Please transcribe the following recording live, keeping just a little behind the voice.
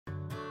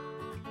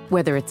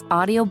Whether it's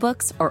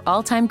audiobooks or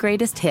all-time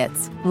greatest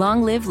hits,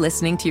 long live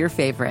listening to your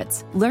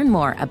favorites. Learn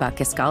more about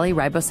Kisqali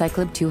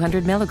Ribociclib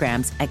 200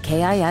 milligrams at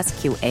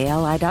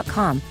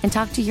KISQALI.com and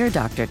talk to your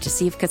doctor to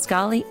see if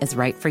Kisqali is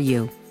right for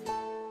you.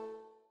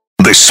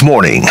 This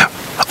morning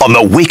on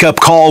the Wake Up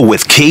Call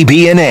with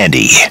KB and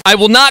Andy. I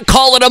will not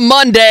call it a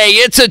Monday.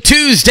 It's a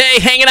Tuesday,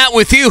 hanging out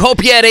with you.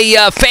 Hope you had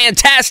a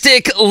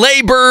fantastic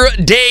Labor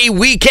Day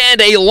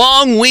weekend, a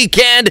long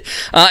weekend,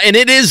 and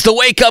it is the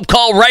Wake Up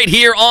Call right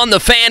here on the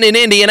Fan in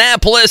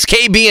Indianapolis.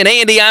 KB and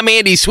Andy, I'm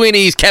Andy Sweeney,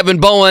 he's Kevin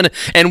Bowen,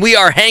 and we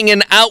are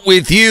hanging out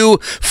with you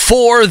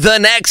for the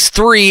next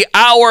 3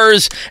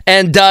 hours.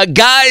 And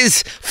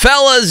guys,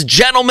 fellas,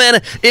 gentlemen,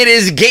 it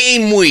is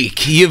game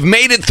week. You've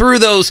made it through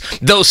those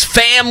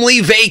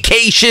family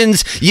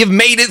vacations. You've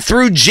made it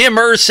through Jim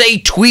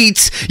Irsay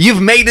tweets. You've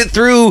made it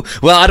through,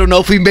 well, I don't know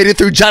if we made it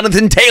through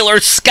Jonathan Taylor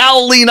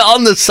scowling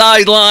on the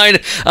sideline.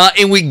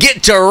 And we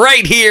get to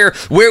right here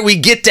where we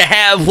get to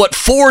have,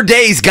 4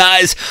 days,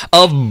 guys,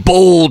 of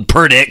bold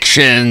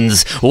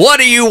predictions. What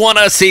do you want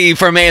to see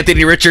from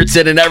Anthony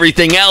Richardson and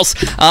everything else?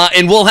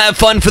 And we'll have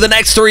fun for the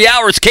next 3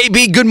 hours.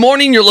 KB, good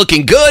morning. You're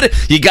looking good.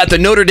 You got the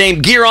Notre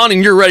Dame gear on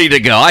and you're ready to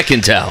go. I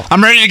can tell.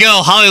 I'm ready to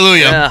go.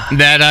 Hallelujah.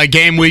 Yeah. That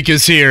game week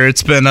is here.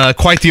 It's been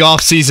quite the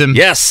off season,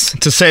 yes,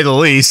 to say the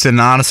least,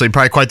 and honestly,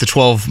 probably quite the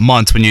 12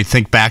 months when you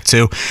think back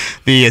to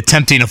the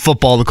attempting of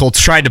football the Colts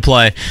tried to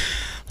play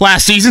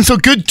last season. So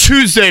good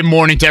Tuesday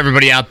morning to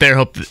everybody out there.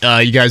 Hope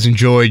you guys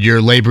enjoyed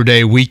your Labor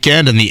Day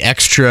weekend and the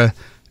extra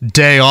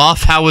day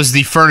off. How was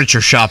the furniture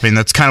shopping?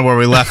 That's kind of where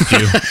we left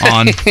you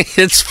on.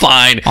 It's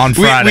fine. On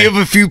Friday. We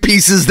have a few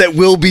pieces that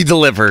will be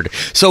delivered,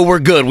 so we're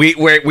good.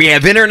 We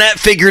have internet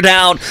figured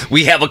out.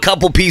 We have a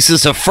couple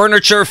pieces of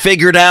furniture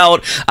figured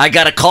out. I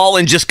got to call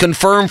and just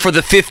confirm for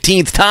the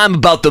 15th time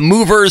about the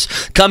movers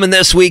coming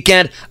this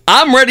weekend.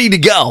 I'm ready to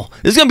go.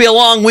 This is going to be a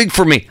long week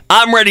for me.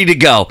 I'm ready to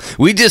go.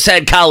 We just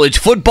had college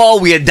football.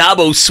 We had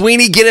Dabo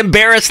Sweeney get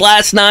embarrassed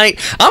last night.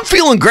 I'm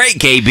feeling great,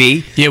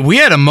 KB. Yeah, we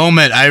had a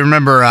moment, I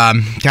remember,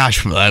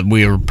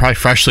 we were probably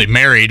freshly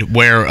married,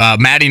 where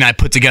Maddie and I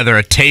put together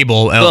a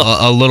table,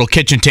 a little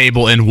kitchen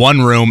table in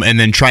one room, and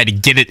then tried to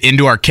get it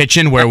into our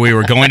kitchen where we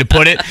were going to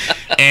put it,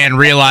 and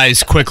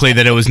realized quickly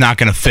that it was not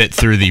going to fit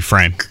through the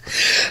frame.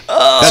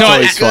 That's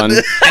always fun.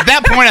 At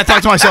that point, I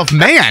thought to myself,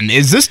 man,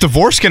 is this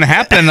divorce going to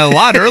happen a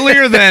lot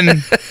earlier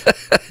than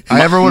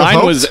I ever would have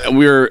hoped? Mine was,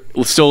 we were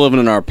still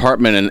living in our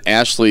apartment, and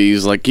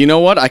Ashley's like, you know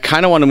what? I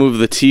kind of want to move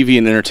the TV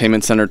and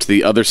entertainment center to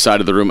the other side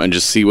of the room and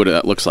just see what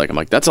it looks like. I'm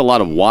like, that's a lot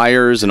of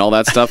wires and all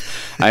that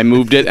stuff. I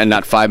moved it, and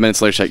not 5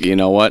 minutes later, she's like, you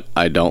know what?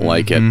 I don't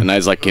like it. And I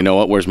was like, you know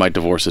what? Where's my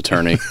divorce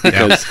attorney?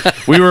 Because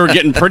we were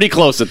getting pretty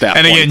close at that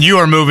point. And again, you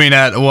are moving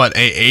at,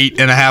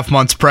 8.5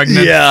 months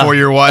pregnant for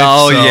your wife?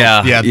 Oh, so,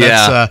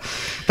 yeah.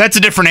 That's a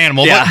different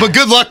animal. Yeah. But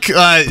good luck,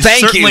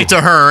 Thank certainly you.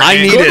 to her.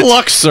 I need Good it.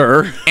 luck,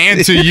 sir.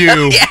 And to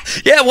you.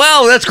 Yeah,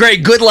 well, that's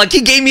great. Good luck.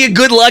 He gave me a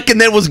good luck and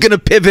then was going to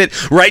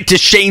pivot right to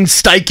Shane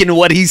Steichen and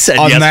what he said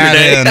on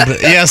yesterday. that end.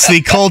 Yes,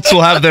 the Colts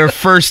will have their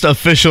first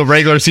official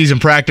regular season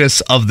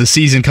practice of the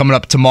season coming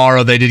up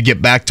tomorrow. They did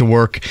get back to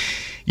work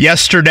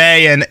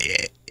yesterday, and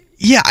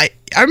I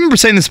remember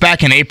saying this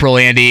back in April,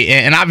 Andy,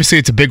 and obviously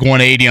it's a big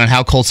 180 on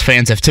how Colts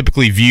fans have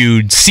typically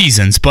viewed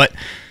seasons, but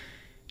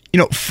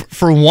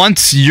for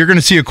once, you're going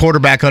to see a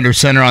quarterback under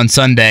center on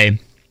Sunday,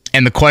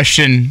 and the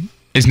question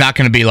is not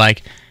going to be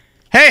like,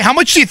 hey, how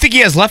much do you think he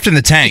has left in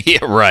the tank?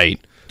 Yeah, right.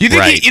 Do you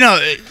think right.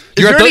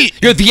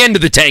 you're at the end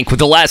of the tank with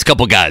the last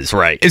couple guys,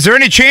 right? Is there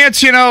any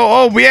chance, he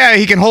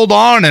can hold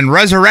on and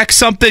resurrect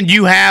something?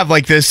 You have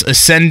this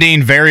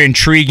ascending, very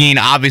intriguing,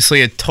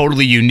 obviously a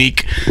totally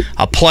unique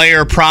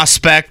player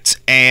prospect,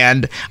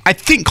 and I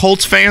think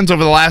Colts fans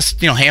over the last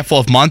handful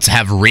of months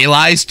have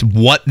realized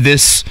what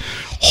this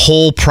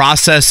whole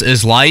process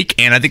is like,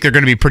 and I think they're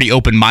going to be pretty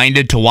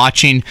open-minded to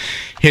watching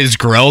his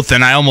growth,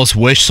 and I almost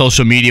wish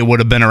social media would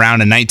have been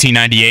around in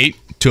 1998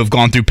 to have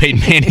gone through Peyton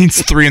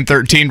Manning's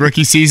 3-13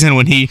 rookie season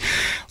when he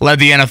led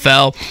the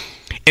NFL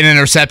in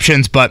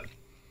interceptions. But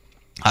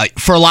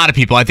for a lot of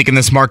people, I think in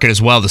this market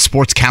as well, the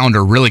sports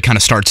calendar really kind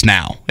of starts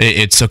now.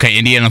 It's okay.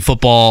 Indiana and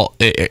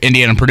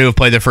Purdue have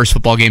played their first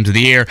football games of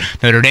the year.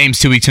 Notre Dame's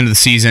 2 weeks into the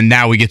season.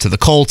 Now we get to the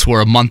Colts.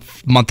 We're a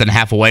month and a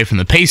half away from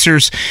the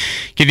Pacers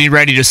getting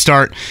ready to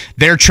start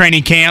their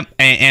training camp.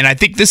 And I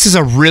think this is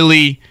a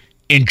really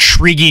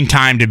intriguing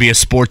time to be a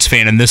sports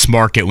fan in this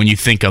market when you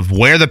think of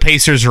where the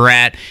Pacers are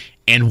at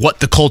and what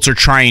the Colts are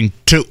trying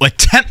to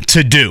attempt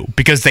to do,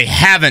 because they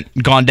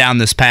haven't gone down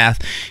this path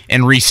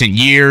in recent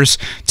years.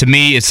 To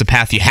me, it's the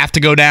path you have to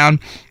go down.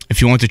 If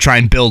you want to try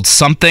and build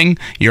something,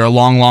 you're a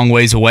long, long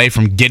ways away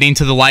from getting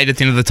to the light at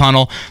the end of the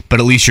tunnel,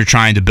 but at least you're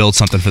trying to build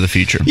something for the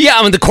future. Yeah,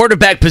 I mean, the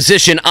quarterback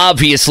position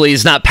obviously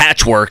is not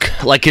patchwork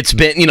like it's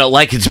been,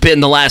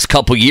 the last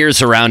couple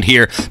years around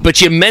here.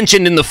 But you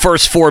mentioned in the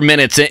first 4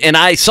 minutes, and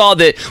I saw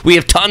that we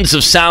have tons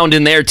of sound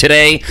in there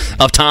today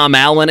of Tom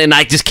Allen, and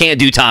I just can't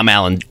do Tom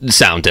Allen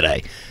sound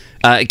today.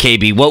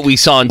 KB, what we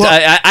saw.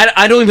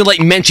 I don't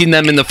even mention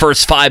them in the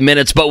first 5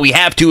 minutes, but we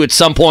have to at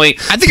some point.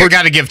 I think I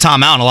got to give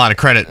Tom Allen a lot of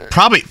credit.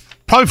 Probably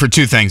Probably for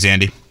two things,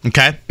 Andy.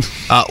 Okay.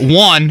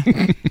 One,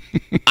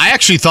 I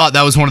actually thought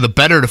that was one of the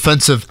better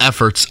defensive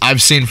efforts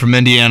I've seen from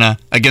Indiana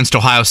against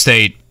Ohio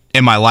State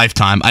in my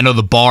lifetime. I know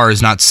the bar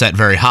is not set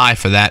very high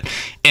for that.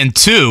 And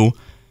two,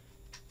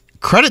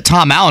 credit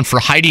Tom Allen for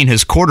hiding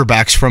his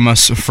quarterbacks from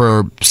us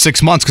for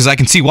 6 months, because I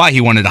can see why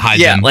he wanted to hide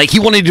them. Yeah, like he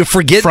wanted to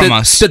forget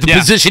that the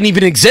position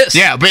even exists.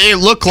 Yeah, but it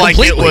looked like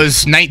it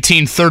was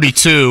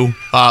 1932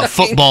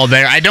 football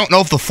there. I don't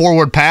know if the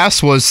forward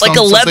pass was like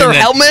a leather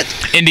helmet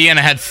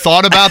Indiana had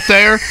thought about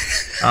there.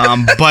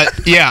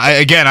 But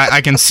yeah,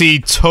 I can see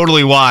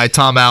totally why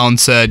Tom Allen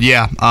said,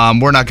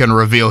 we're not going to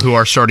reveal who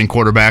our starting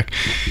quarterback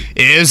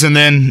is. And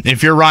then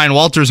if you're Ryan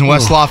Walters in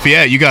West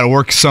Lafayette, you got to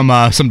work some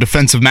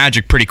defensive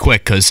magic pretty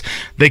quick, because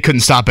they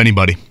couldn't stop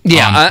anybody.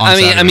 Yeah,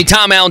 I mean,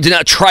 Tom Allen did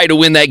not try to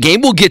win that game.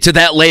 We'll get to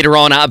that later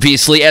on,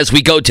 obviously, as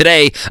we go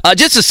today.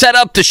 Just to set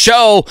up the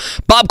show,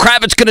 Bob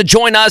Kravitz going to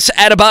join us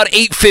at about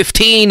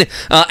 8:15.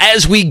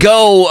 As we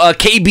go,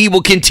 KB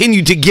will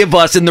continue to give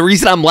us, and the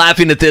reason I'm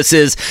laughing at this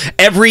is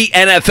every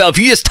NFL, if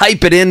you just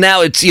type it in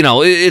now,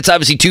 it's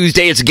obviously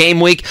Tuesday, it's a game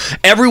week.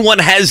 Everyone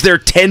has their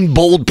 10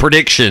 bold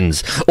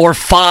predictions or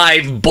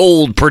 5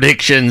 bold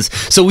predictions.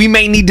 So we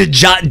may need to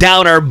jot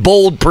down our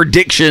bold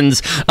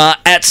predictions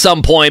at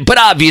some point. But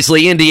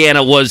obviously,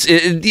 Indiana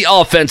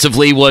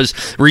offensively was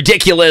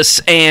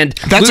ridiculous, and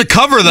that's a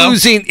cover though.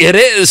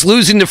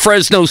 Losing to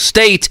Fresno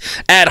State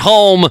at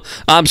home.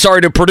 I'm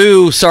sorry to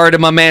Purdue, sorry to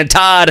my man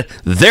Todd.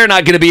 They're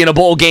not going to be in a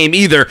bowl game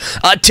either.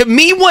 To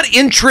me, what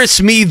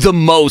interests me the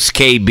most,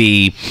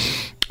 KB,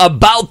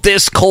 about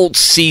this Colts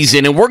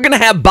season, and we're going to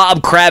have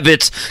Bob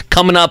Kravitz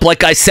coming up,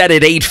 like I said,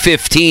 at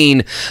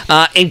 8:15,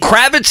 and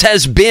Kravitz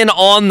has been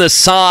on the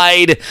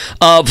side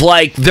of,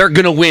 like, they're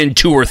going to win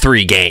 2 or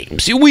 3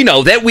 games. We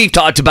know that. We've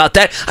talked about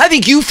that. I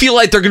think you feel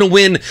like they're going to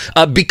win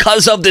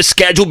because of the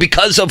schedule,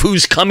 because of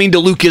who's coming to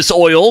Lucas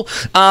Oil,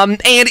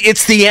 and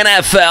it's the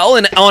NFL,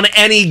 and on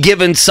any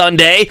given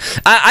Sunday,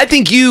 I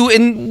think you,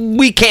 and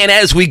we can,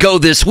 as we go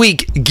this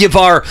week, give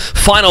our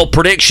final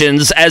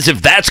predictions as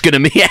if that's going to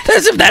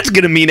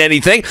mean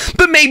anything,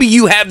 but maybe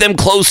you have them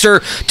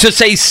closer to,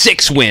 say,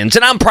 6 wins,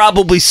 and I'm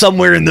probably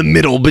somewhere in the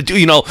middle, but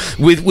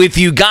with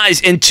you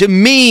guys. And to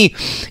me,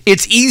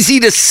 it's easy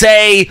to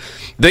say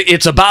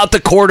it's about the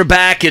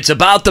quarterback. It's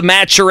about the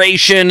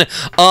maturation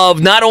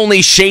of not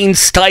only Shane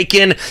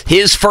Steichen,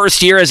 his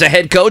first year as a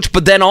head coach,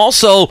 but then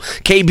also,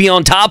 KB,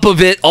 on top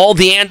of it, all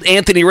the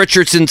Anthony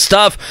Richardson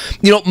stuff.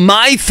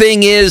 My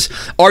thing is,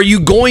 are you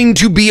going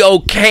to be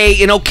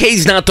okay? And okay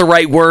is not the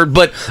right word,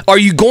 but are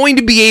you going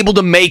to be able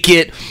to make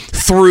it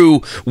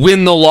through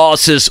when the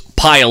losses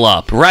pile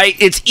up, right?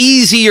 It's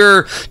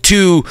easier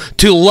to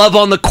love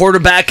on the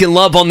quarterback and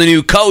love on the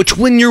new coach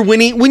when you're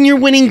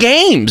winning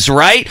games,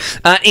 right?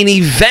 And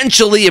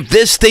eventually, if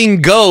this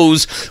thing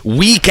goes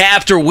week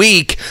after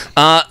week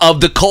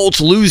of the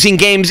Colts losing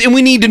games, and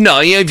we need to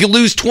know, if you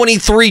lose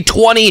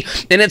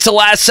 23-20 and it's a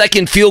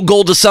last-second field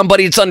goal to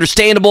somebody, it's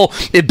understandable.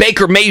 If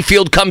Baker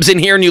Mayfield comes in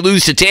here and you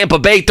lose to Tampa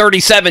Bay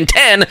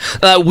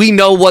 37-10, we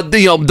know what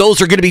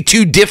those are going to be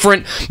 2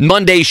 different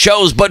Monday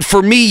shows. But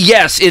for me,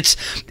 yes, it's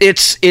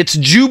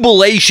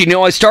jubilation.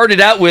 I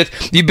started out with,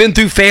 you've been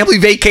through family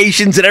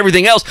vacations and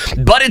everything else,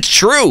 but it's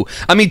true.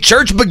 I mean,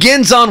 church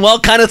begins on,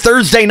 kind of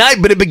Thursday night,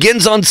 but it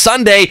begins on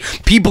Sunday.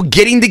 People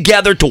getting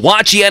together to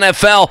watch the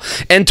NFL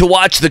and to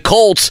watch the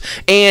Colts,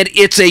 and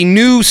it's a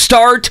new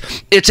start.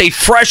 It's a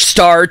fresh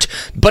start,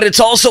 but it's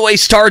also a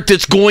start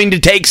that's going to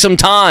take some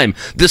time.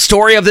 The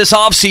story of this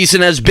offseason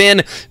has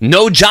been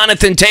no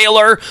Jonathan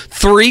Taylor,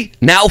 3,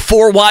 now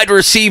 4 wide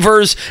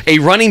receivers, a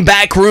running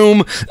back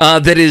room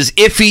that is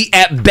iffy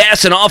at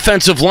best, an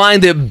offensive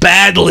line that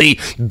badly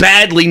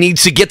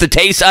needs to get the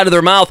taste out of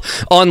their mouth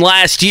on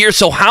last year.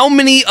 So how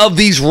many of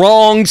these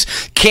wrongs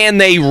can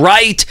they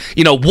right?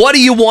 What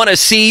do you want to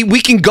see?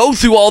 We can go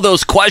through all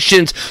those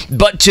questions,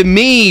 but to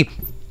me,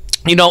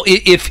 can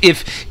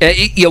the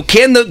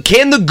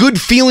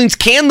good feelings,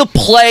 can the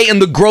play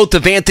and the growth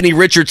of Anthony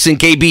Richardson,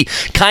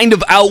 KB, kind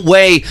of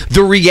outweigh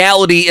the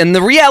reality? And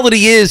the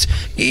reality is,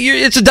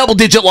 it's a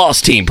double-digit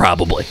loss team,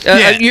 probably.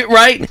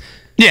 Right?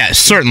 Yeah,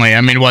 certainly.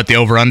 I mean, the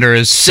over-under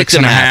is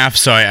 6.5.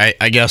 So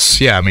I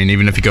guess,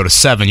 even if you go to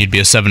 7, you'd be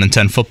a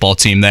 7-10 football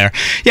team there.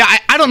 Yeah,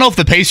 I don't know if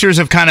the Pacers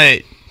have kind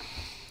of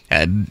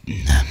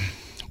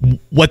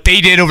what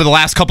they did over the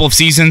last couple of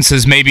seasons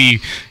has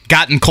maybe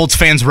gotten Colts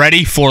fans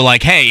ready for,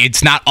 hey,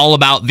 it's not all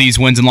about these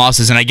wins and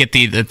losses. And I get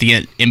that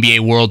the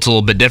NBA world's a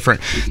little bit different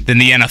than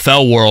the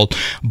NFL world.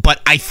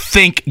 But I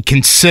think,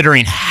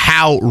 considering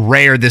how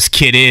rare this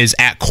kid is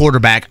at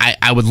quarterback,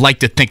 I would like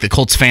to think that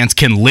Colts fans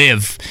can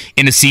live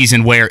in a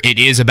season where it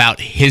is about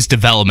his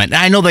development.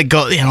 And I know they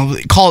go,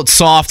 call it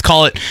soft,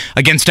 call it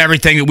against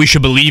everything that we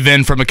should believe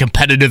in from a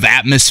competitive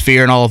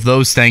atmosphere and all of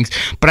those things.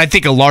 But I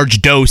think a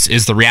large dose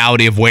is the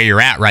reality of where you're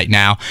at right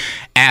now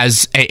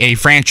as a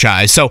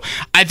franchise. So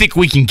I think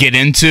we can get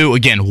into,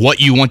 again,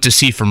 what you want to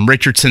see from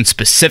Richardson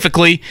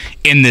specifically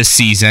in this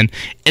season.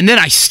 And then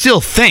I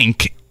still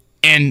think,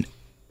 and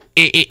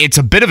it's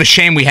a bit of a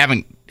shame we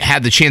haven't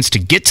had the chance to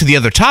get to the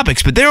other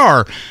topics, but there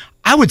are,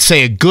 I would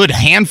say, a good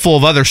handful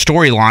of other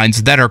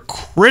storylines that are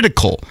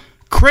critical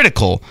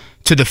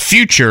to the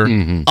future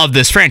of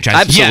this franchise.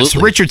 Absolutely. Yes,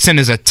 Richardson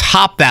is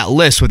atop that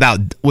list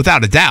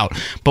without a doubt.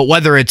 But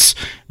whether it's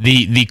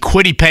the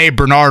Kwity Paye,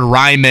 Bernard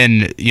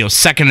Ryman,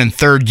 second and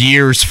third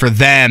years for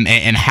them,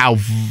 and how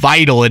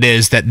vital it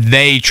is that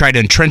they try to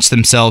entrench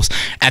themselves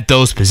at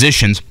those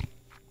positions.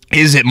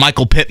 Is it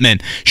Michael Pittman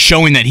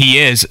showing that he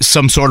is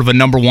some sort of a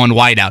number one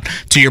wideout?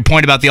 To your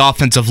point about the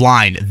offensive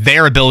line,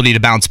 their ability to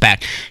bounce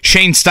back.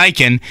 Shane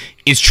Steichen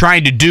is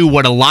trying to do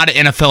what a lot of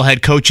NFL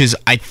head coaches,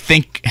 I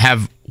think,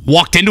 have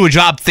walked into a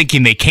job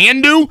thinking they can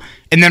do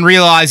and then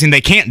realizing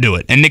they can't do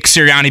it. And Nick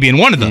Sirianni being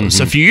one of those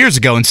a few years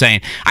ago and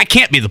saying, I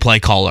can't be the play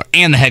caller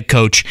and the head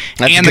coach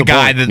and the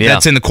guy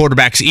that's in the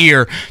quarterback's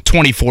ear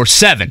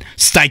 24/7.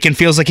 Steichen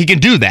feels like he can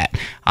do that.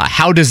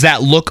 How does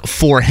that look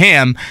for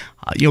him?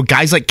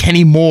 Guys like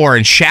Kenny Moore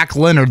and Shaq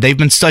Leonard, they've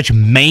been such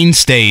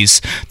mainstays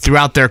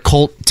throughout their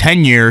Colt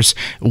tenures.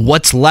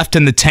 What's left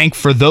in the tank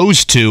for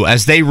those two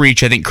as they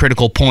reach, I think,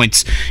 critical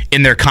points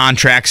in their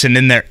contracts and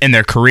in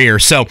their career?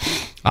 So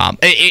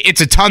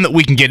it's a ton that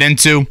we can get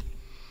into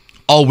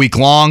all week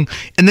long.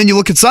 And then you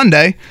look at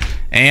Sunday,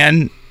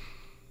 and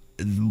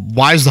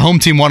why is the home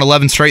team won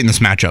 11 straight in this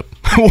matchup?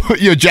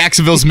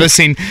 Jacksonville's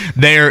missing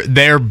their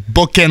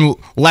bookend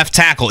left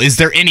tackle. Is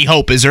there any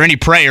hope? Is there any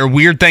prayer?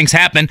 Weird things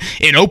happen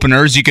in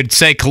openers. You could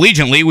say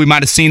collegiately, we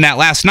might have seen that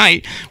last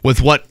night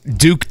with what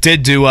Duke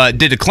did to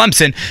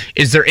Clemson.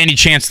 Is there any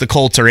chance the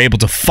Colts are able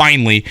to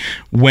finally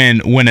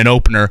win an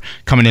opener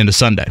coming into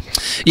Sunday?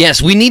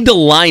 Yes, we need to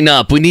line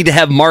up. We need to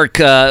have Mark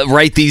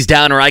write these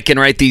down, or I can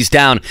write these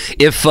down.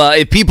 If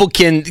people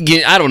can,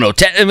 I don't know.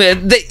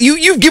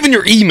 You've given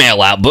your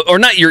email out, or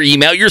not your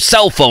email, your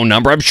cell phone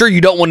number. I'm sure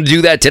you don't want to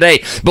do that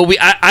today, but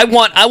I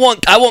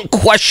want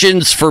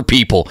questions for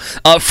people,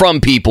 from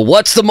people.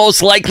 What's the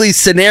most likely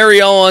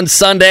scenario on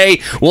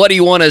Sunday? What do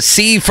you want to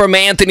see from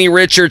Anthony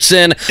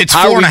Richardson? It's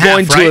How are we 4.5,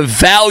 going to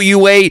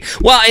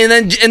evaluate? Well,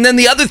 and then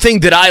the other thing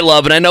that I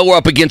love, and I know we're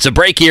up against a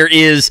break here,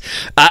 is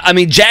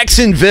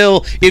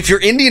Jacksonville. If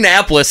you're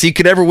Indianapolis, you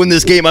could ever win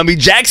this game.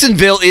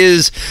 Jacksonville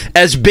is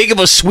as big of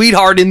a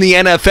sweetheart in the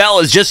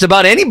NFL as just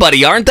about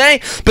anybody, aren't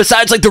they?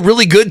 Besides, like, the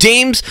really good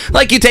teams,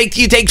 like you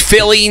take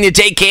Philly and you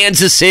take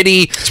Kansas City.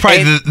 It's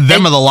probably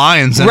them or the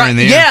Lions. Right,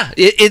 yeah,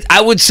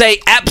 I would say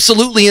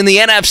absolutely. In the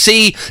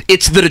NFC,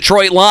 it's the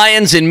Detroit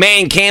Lions and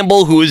Man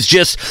Campbell, who is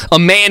just a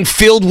man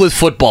filled with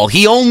football.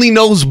 He only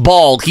knows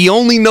ball. He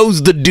only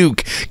knows the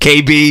Duke,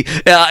 KB.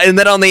 And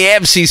then on the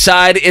AFC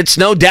side, it's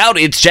no doubt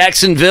it's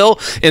Jacksonville,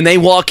 and they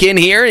walk in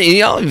here. And,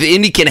 if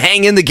Indy can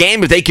hang in the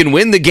game, if they can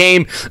win the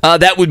game,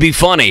 that would be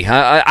funny.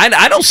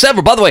 I know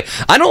several. By the way,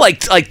 I know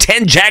like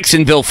 10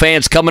 Jacksonville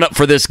fans coming up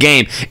for this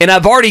game, and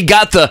I've already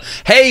got the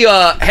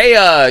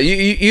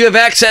you have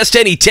access to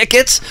any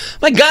tickets?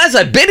 My guys,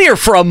 I've been here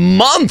for a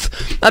month.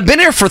 I've been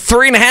here for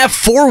 3.5,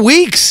 4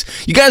 weeks.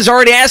 You guys are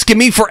already asking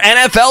me for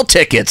NFL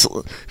tickets.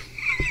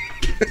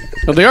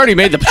 Well, they already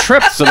made the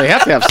trip, so they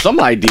have to have some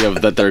idea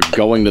of that they're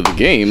going to the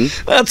game.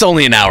 That's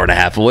only an hour and a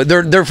half away.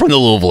 They're from the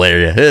Louisville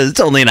area. It's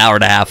only an hour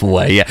and a half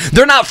away. Yeah,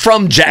 they're not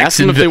from Jacksonville. Ask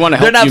them if they want to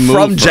help They're not you move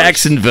from first.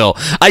 Jacksonville.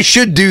 I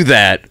should do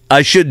that. You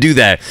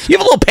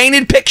have a little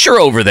painted picture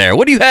over there.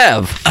 What do you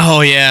have? Oh,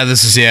 yeah,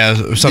 this is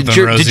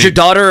something Rosie. Did your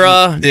daughter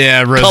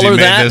Rosie color made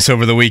that? this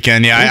over the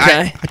weekend. Yeah,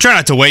 Okay. I try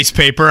not to waste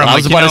paper. I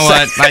was about to say,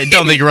 what? I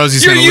don't think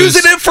Rosie's You're going to lose.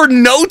 using it for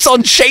notes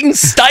on Shane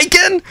Steichen?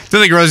 I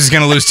don't think Rosie's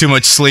going to lose too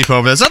much sleep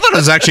over this. I thought it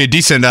was actually a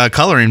decent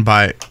coloring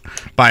by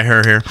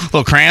her here.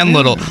 Little crayon,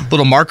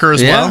 little marker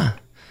as well.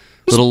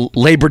 Little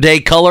Labor Day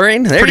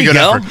coloring. There Pretty you good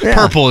go. effort. Yeah.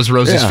 Purple is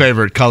Rosie's Yeah.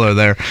 favorite color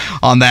there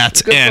on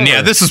that. And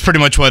yeah, this is pretty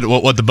much what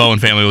the Bowen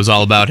family was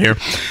all about here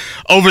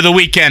over the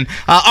weekend.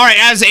 All right,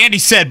 as Andy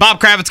said, Bob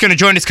Kravitz going to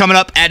join us coming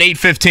up at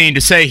 8:15.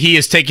 To say he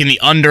is taking the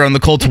under on the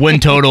Colts win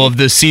total of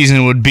this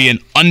season would be an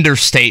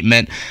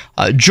understatement.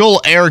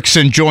 Joel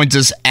Erickson joins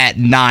us at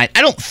 9.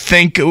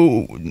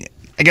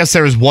 I guess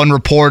there was one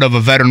report of a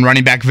veteran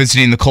running back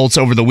visiting the Colts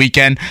over the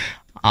weekend.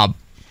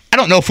 I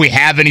don't know if we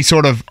have any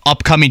sort of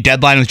upcoming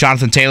deadline with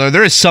Jonathan Taylor.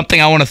 There is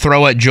something I want to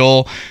throw at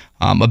Joel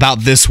about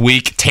this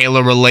week,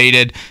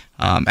 Taylor-related,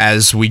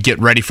 as we get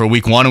ready for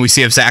week 1, and we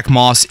see if Zach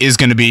Moss is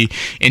going to be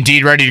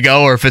indeed ready to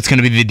go or if it's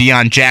going to be the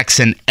Deion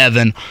Jackson,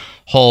 Evan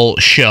Hull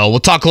show. We'll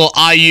talk a little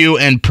IU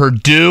and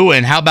Purdue,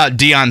 and how about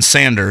Deion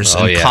Sanders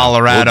in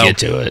Colorado? We'll get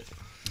to it.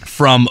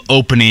 From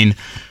opening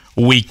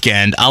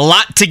weekend. A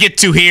lot to get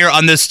to here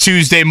on this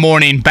Tuesday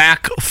morning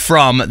back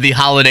from the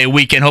holiday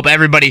weekend. Hope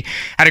everybody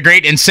had a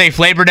great and safe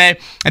Labor Day.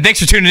 And thanks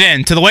for tuning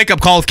in to the Wake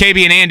Up Call with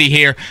KB and Andy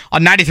here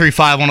on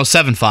 93.5,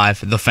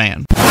 107.5, The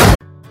Fan.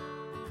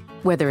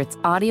 Whether it's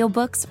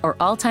audiobooks or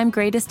all-time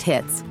greatest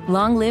hits,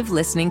 long live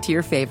listening to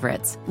your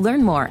favorites.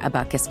 Learn more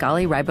about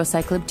Kisqali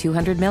Ribociclib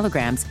 200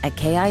 milligrams at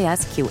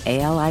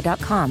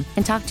KISQALI.com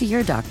and talk to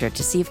your doctor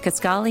to see if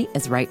Kisqali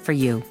is right for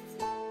you.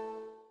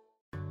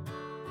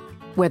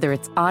 Whether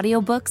it's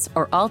audiobooks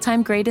or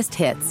all-time greatest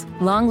hits,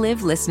 long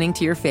live listening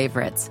to your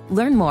favorites.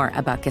 Learn more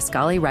about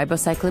Kisqali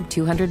Ribociclib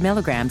 200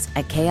 milligrams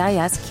at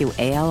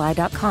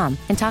KISQALI.com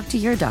and talk to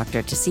your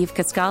doctor to see if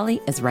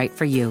Kisqali is right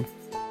for you.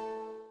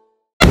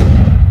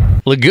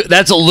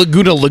 That's a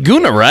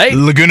Laguna, right?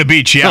 Laguna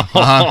Beach, yeah.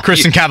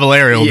 Kristen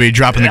Cavallari will be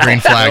dropping the green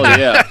flag. Oh,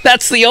 yeah.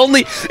 It's the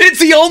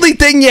only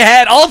thing you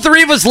had. All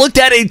three of us looked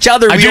at each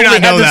other. I We do only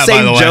not know had the that, by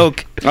same the way.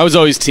 joke. I was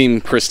always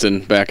Team Kristen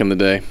back in the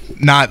day.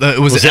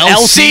 Was it it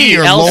LC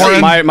or LC?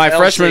 Lauren? My LC.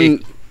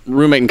 freshman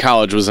roommate in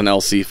college was an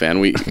LC fan.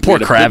 Poor we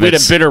had a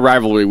Kravitz. bitter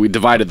rivalry. We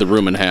divided the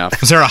room in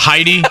half. Was there a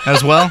Heidi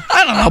as well?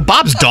 I don't know.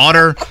 Bob's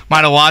daughter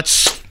might have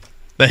watched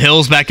The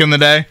Hills back in the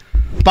day.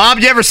 Bob,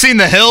 you ever seen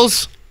The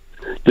Hills?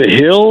 The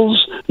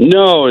Hills?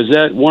 No, is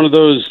that one of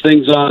those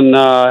things on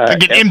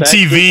Like an FX or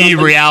MTV something?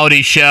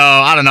 reality show.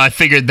 I don't know. I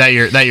figured that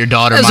your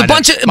daughter There's a might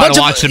bunch have of- bunch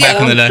of- watched it back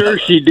in the I'm day. sure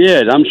she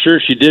did. I'm sure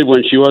she did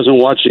when she wasn't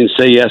watching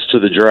Say Yes to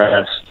the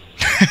Dress.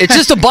 It's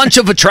just a bunch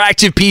of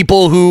attractive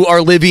people who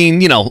are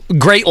living,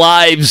 great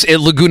lives at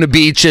Laguna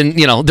Beach, and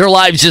their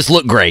lives just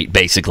look great.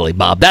 Basically,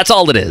 Bob. That's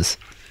all it is.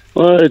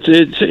 Well, it's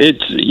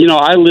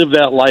I live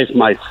that life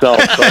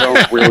myself, so I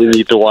don't really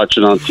need to watch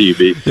it on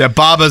TV. Yeah,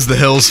 Bob has the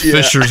Hills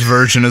Fisher's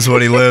version is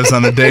what he lives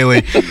on a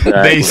daily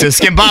basis.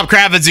 Again, Bob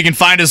Kravitz, you can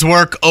find his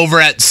work over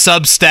at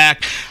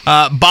Substack.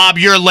 Bob,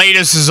 your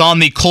latest is on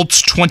the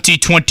Colts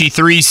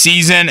 2023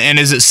 season, and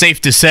is it safe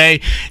to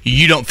say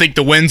you don't think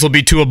the wins will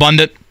be too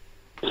abundant?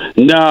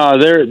 No,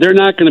 they're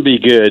not going to be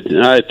good.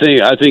 I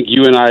think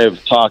you and I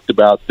have talked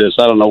about this.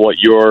 I don't know what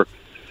your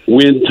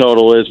win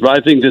total is, but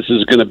I think this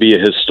is going to be a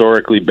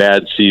historically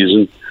bad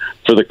season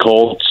for the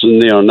Colts.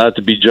 And not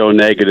to be Joe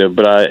negative,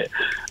 but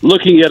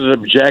looking at it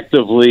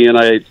objectively, and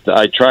I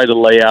try to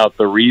lay out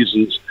the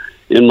reasons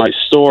in my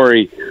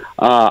story.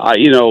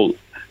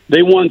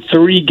 They won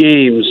 3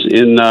 games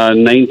in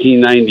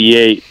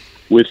 1998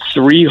 with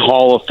 3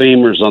 Hall of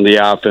Famers on the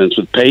offense,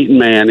 with Peyton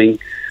Manning,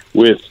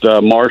 with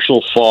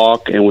Marshall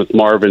Faulk, and with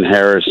Marvin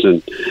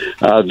Harrison.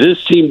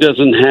 This team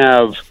doesn't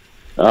have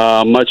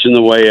much in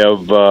the way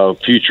of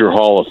future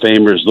Hall of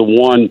Famers. The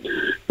one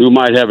who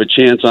might have a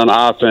chance on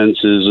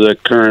offense is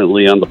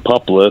currently on the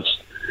PUP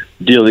list,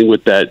 dealing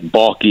with that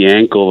bulky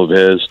ankle of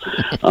his.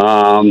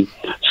 I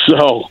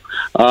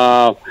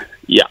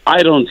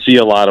don't see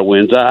a lot of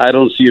wins. I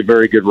don't see a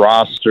very good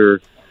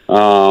roster.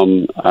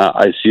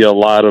 I see a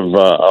lot of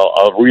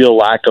a real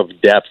lack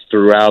of depth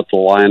throughout the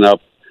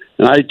lineup.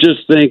 And I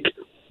just think,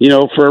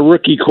 for a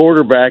rookie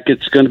quarterback,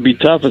 it's going to be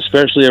tough,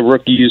 especially a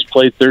rookie who's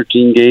played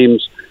 13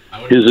 games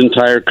his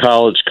entire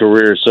college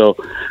career. So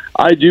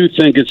I do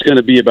think it's going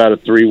to be about a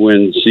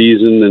 3-win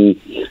season.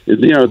 And,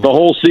 the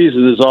whole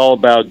season is all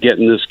about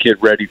getting this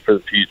kid ready for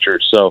the future.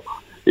 So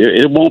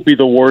it won't be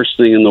the worst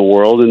thing in the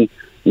world. And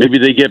maybe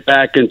they get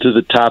back into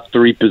the top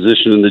 3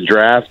 position in the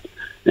draft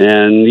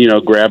and,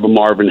 grab a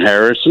Marvin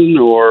Harrison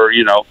or,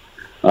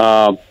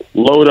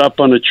 load up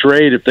on a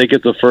trade if they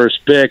get the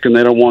first pick and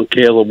they don't want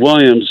Caleb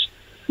Williams,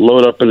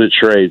 load up in a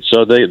trade.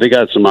 So they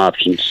got some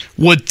options.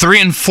 Would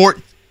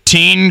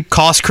 3-14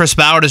 cost Chris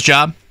Ballard his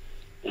job?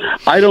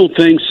 I don't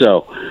think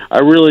so. I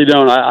really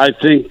don't. I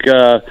think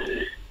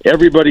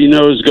everybody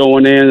knows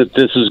going in that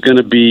this is going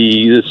to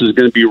be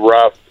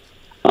rough.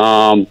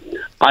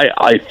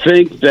 I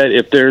think that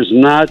if there's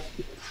not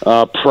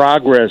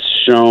progress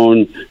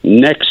shown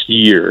next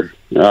year,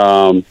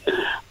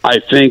 I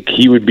think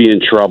he would be in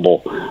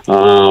trouble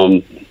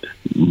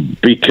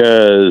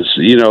because,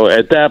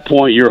 at that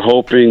point you're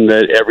hoping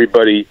that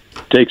everybody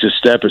takes a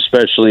step,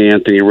 especially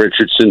Anthony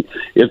Richardson.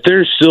 If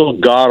they're still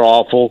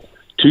god-awful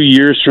 2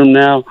 years from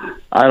now,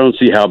 I don't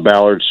see how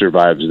Ballard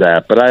survives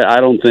that. But I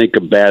don't think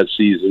a bad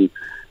season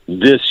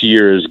this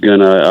year is going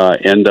to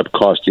end up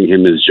costing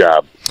him his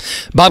job.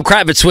 Bob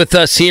Kravitz with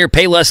us here,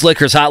 Payless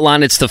Liquors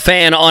Hotline. It's the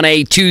Fan on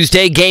a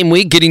Tuesday game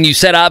week, getting you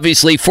set,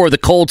 obviously, for the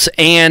Colts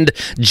and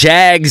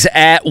Jags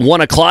at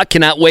 1 o'clock.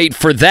 Cannot wait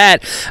for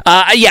that.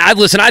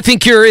 Listen, I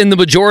think you're in the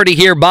majority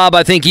here, Bob.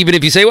 I think even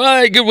if you say,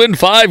 well, I could win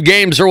 5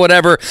 games or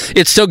whatever,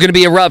 it's still going to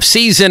be a rough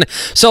season.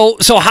 So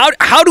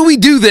how do we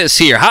do this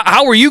here?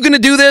 How are you going to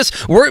do this?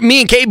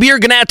 Me and KB are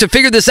going to have to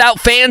figure this out,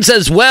 fans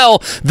as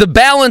well. The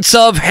balance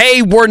of,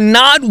 hey, we're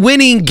not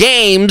winning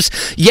games,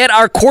 yet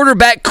our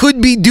quarterback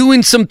could be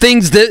doing some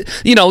things that,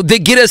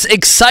 that get us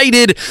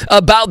excited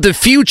about the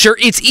future.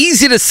 It's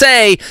easy to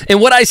say, and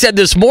what I said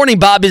this morning,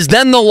 Bob, is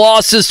then the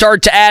losses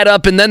start to add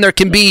up, and then there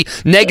can be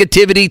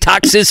negativity,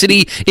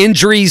 toxicity,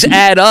 injuries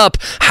add up.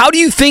 How do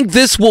you think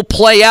this will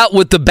play out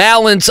with the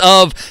balance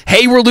of,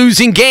 hey, we're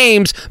losing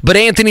games, but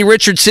Anthony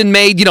Richardson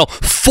made,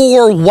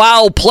 4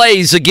 wow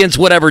plays against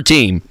whatever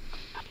team?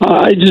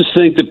 I just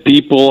think that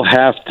people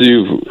have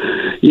to,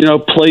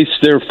 place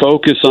their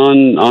focus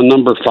on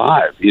number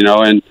 5,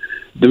 and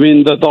I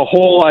mean, the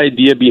whole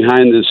idea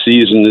behind this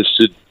season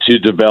is to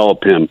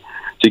develop him,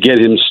 to get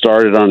him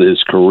started on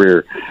his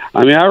career.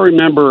 I mean, I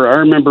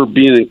remember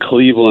being in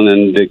Cleveland,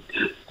 and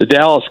the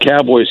Dallas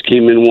Cowboys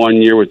came in one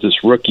year with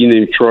this rookie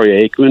named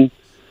Troy Aikman.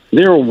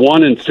 They were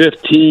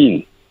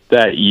 1-15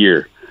 that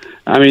year.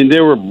 I mean,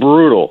 they were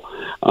brutal.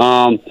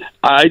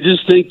 I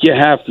just think you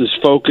have to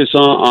focus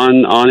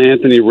on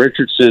Anthony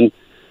Richardson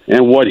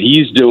and what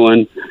he's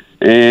doing,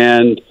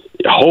 and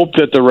hope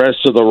that the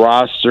rest of the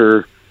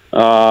roster,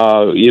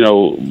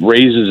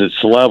 raises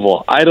its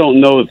level. I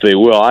don't know if they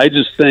will. I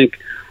just think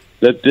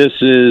that this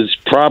is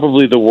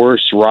probably the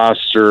worst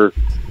roster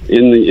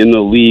in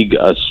the league,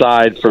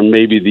 aside from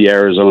maybe the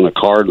Arizona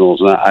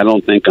Cardinals. And I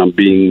don't think I'm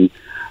being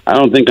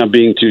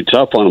too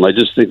tough on them. I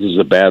just think this is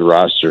a bad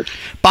roster.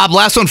 Bob,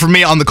 last one for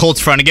me on the Colts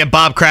front. Again,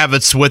 Bob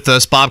Kravitz with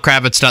us,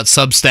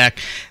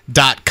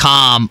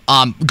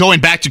 bobkravitz.substack.com.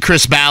 Going back to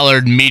Chris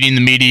Ballard meeting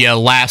the media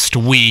last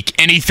week,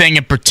 anything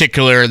in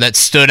particular that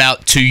stood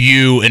out to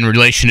you in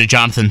relation to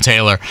Jonathan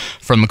Taylor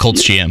from the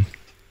Colts GM?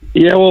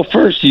 Yeah, well,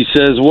 first he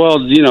says,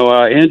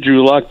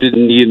 Andrew Luck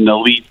didn't need an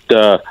elite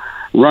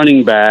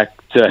running back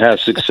to have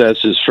success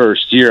his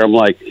first year. I'm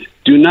like,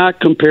 do not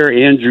compare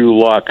Andrew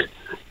Luck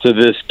to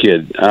this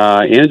kid.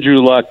 Andrew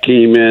Luck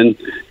came in.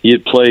 He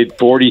had played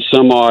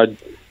 40-some-odd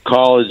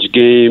college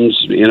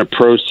games in a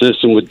pro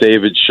system with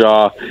David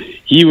Shaw.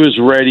 He was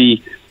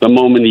ready the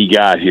moment he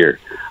got here.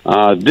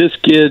 This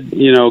kid,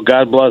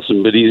 God bless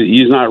him, but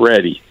he's not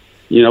ready.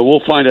 We'll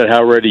find out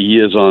how ready he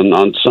is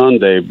on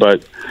Sunday.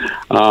 But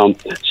so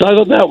I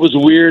thought that was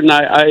weird, and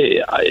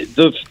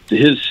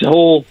his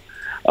whole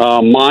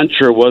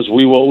mantra was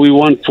we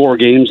won 4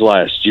 games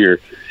last year,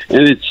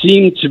 and it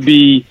seemed to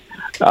be.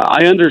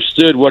 I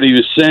understood what he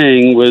was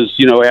saying was,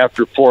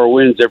 after 4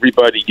 wins,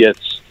 everybody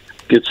gets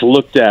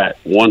looked at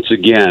once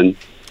again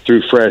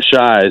through fresh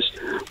eyes.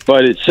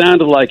 But it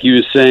sounded like he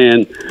was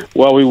saying,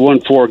 well, we won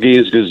 4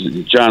 games because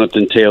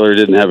Jonathan Taylor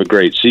didn't have a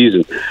great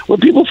season.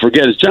 What people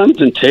forget is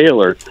Jonathan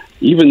Taylor,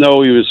 even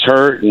though he was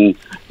hurt and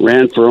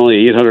ran for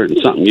only 800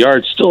 and something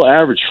yards, still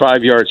averaged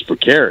 5 yards per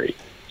carry.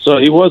 So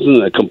he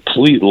wasn't a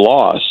complete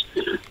loss.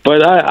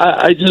 But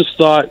I just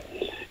thought,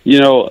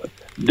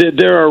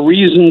 there are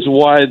reasons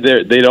why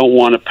they don't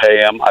want to pay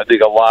him. I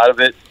think a lot of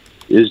it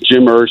is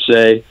Jim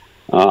Irsay.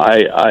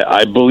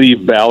 I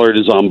believe Ballard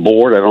is on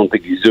board. I don't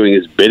think he's doing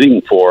his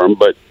bidding for him,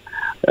 but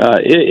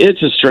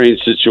it's a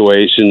strange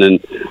situation. And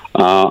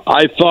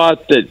I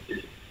thought that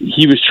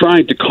he was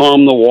trying to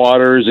calm the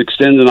waters,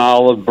 extend an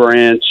olive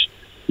branch,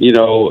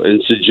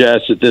 and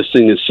suggest that this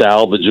thing is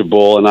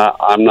salvageable, and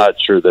I'm not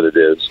sure that it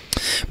is.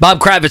 Bob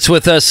Kravitz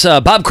with us,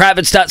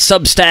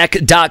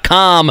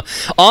 bobkravitz.substack.com.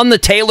 On the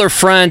Taylor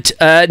front,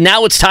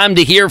 now it's time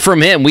to hear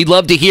from him. We'd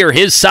love to hear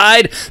his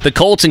side. The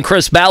Colts and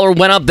Chris Ballard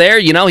went up there.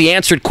 He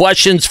answered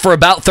questions for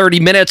about 30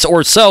 minutes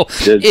or so.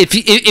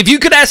 If you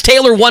could ask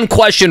Taylor one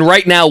question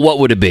right now, what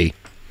would it be?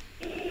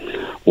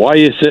 Why are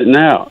you sitting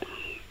out?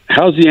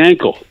 How's the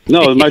ankle?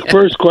 No, my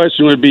first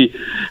question would be,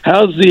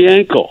 how's the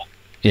ankle?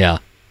 Yeah.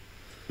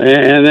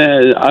 And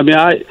then, what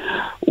I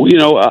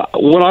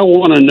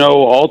want to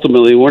know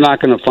ultimately, we're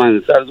not going to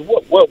find this out, is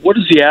what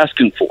is he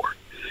asking for?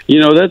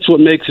 That's what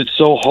makes it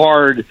so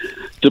hard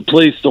to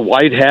place the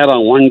white hat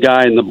on one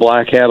guy and the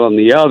black hat on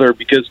the other,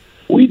 because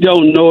we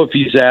don't know if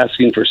he's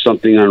asking for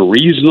something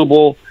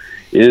unreasonable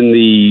in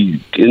the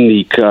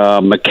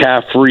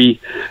McCaffrey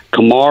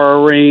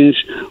Kamara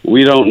range.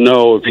 We don't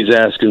know if he's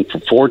asking for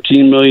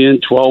 $14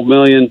 million, $12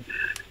 million.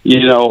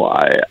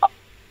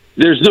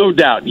 There's no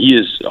doubt he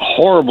is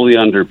horribly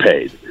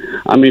underpaid.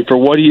 For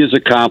what he has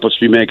accomplished,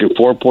 to be making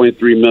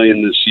 $4.3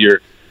 million this year,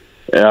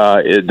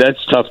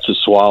 that's tough to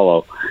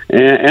swallow.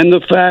 And the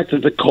fact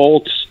that the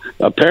Colts,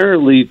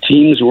 apparently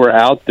teams were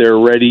out there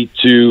ready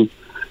to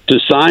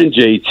sign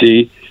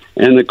JT,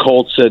 and the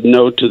Colts said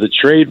no to the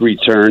trade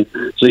return.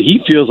 So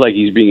he feels like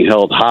he's being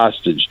held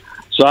hostage.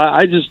 So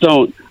I just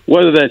don't,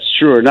 whether that's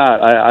true or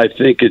not, I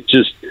think it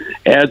just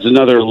adds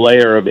another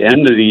layer of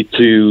enmity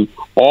to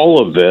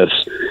all of this,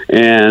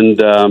 and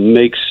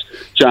makes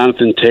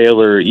Jonathan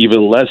Taylor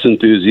even less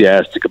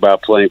enthusiastic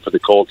about playing for the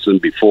Colts than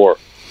before.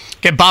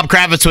 Okay, Bob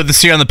Kravitz with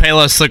us here on the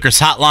Payless Liquors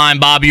Hotline.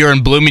 Bob, you're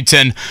in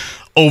Bloomington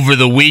over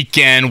the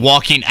weekend.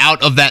 Walking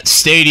out of that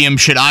stadium,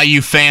 should IU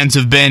fans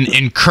have been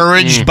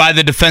encouraged by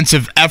the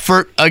defensive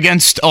effort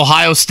against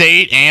Ohio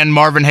State and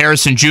Marvin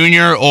Harrison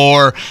Jr.,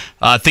 or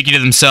thinking to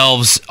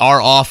themselves,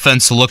 our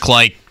offense looked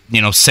like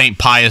St.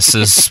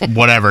 Pius's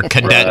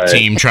cadet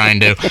team trying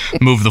to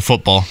move the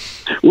football?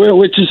 Well,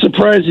 which is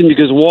surprising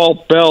because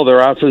Walt Bell, their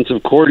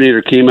offensive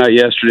coordinator, came out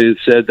yesterday and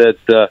said that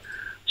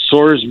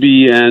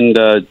Sorsby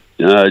and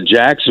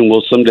Jackson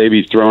will someday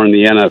be thrown in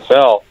the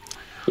NFL.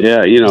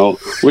 Yeah,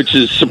 which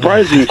is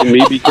surprising to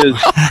me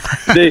because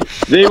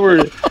they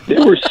were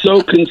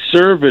so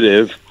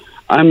conservative.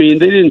 They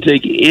didn't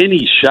take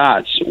any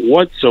shots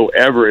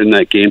whatsoever in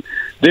that game.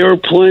 They were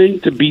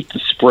playing to beat the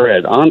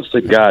spread. Honest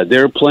to God, they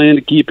were playing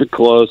to keep it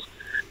close.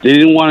 They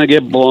didn't want to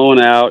get blown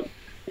out,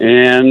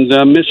 and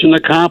mission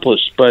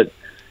accomplished. But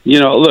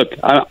look,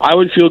 I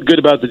would feel good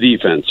about the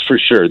defense for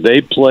sure.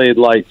 They played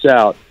lights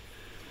out,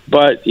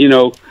 but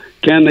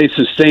can they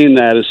sustain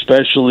that,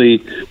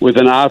 especially with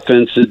an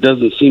offense that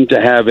doesn't seem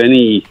to have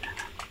any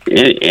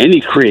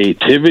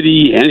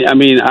creativity?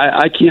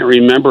 I can't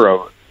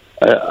remember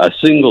a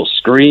single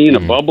screen,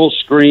 a bubble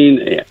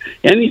screen,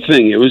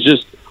 anything. It was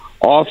just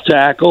off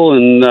tackle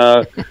and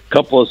a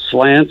couple of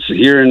slants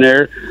here and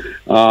there,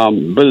 but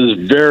it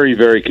was very,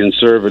 very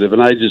conservative.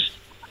 And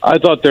I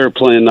thought they were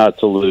playing not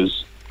to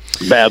lose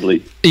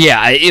badly.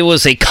 Yeah, it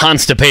was a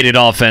constipated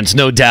offense,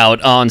 no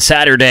doubt, on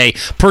Saturday.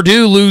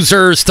 Purdue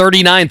losers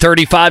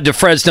 39-35 to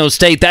Fresno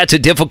State. That's a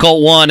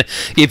difficult one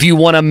if you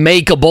want to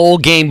make a bowl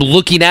game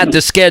looking at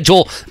the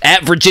schedule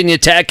at Virginia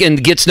Tech,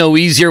 and gets no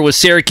easier with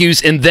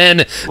Syracuse, and then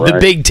the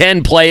Big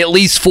Ten play. At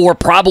least 4,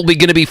 probably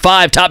going to be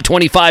 5 top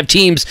 25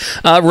 teams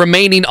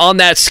remaining on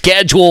that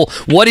schedule.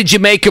 What did you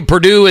make of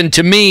Purdue? And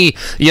to me,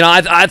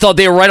 I thought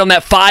they were right on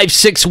that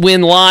 5-6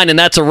 win line, and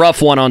that's a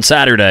rough one on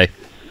Saturday.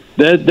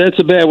 That's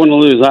a bad one to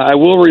lose. I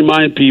will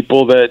remind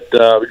people that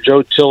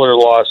Joe Tiller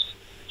lost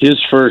his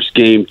first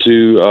game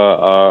to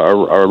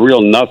a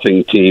real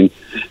nothing team.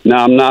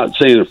 Now, I'm not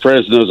saying that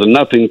Fresno's a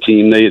nothing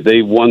team.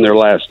 They won their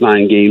last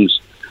 9 games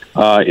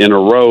in a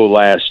row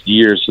last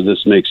year, so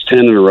this makes 10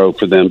 in a row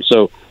for them.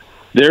 So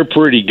they're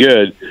pretty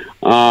good.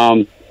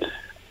 What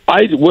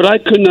I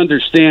couldn't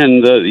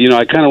understand,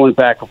 I kind of went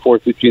back and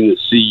forth between the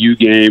CU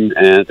game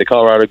and the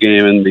Colorado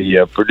game and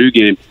the Purdue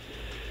game.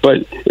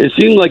 But it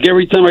seemed like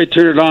every time I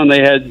turned it on,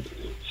 they had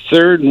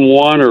 3rd and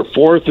 1 or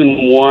 4th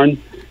and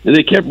 1, and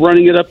they kept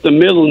running it up the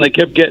middle, and they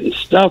kept getting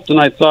stuffed. And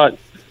I thought,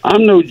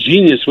 I'm no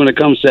genius when it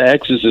comes to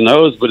X's and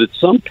O's, but at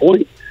some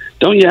point,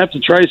 don't you have to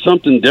try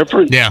something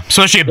different? Yeah,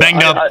 especially a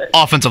banged-up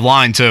offensive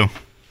line, too.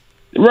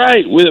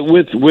 Right,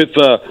 with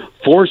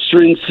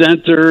 4-string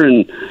center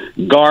and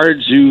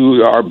guards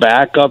who are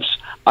backups.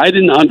 I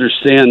didn't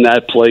understand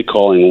that play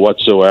calling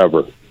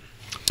whatsoever.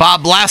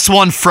 Bob, last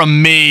one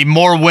from me.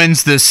 More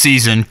wins this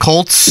season.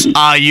 Colts,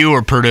 IU,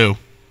 or Purdue?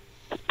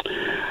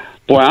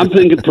 Boy, I'm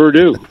thinking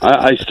Purdue.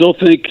 I still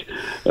think,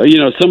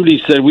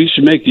 somebody said we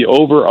should make the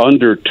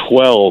over-under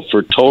 12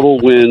 for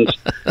total wins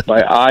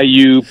by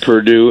IU,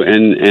 Purdue,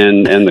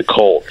 and the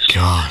Colts.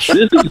 Gosh.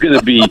 This is going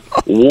to be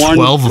one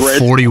 12 of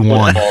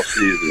 41 football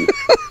season.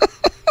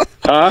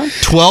 Huh?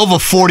 12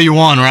 of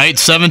 41, right?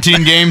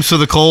 17 games for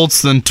the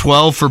Colts, then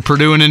 12 for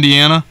Purdue and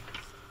Indiana?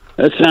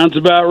 That sounds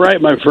about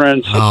right, my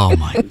friends. Oh,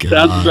 my God.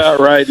 Sounds about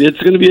right. It's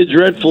going to be a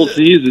dreadful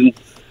season.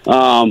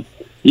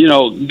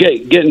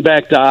 Getting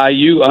back to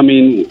IU, I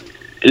mean,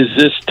 is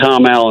this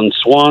Tom Allen's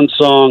swan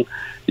song?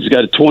 He's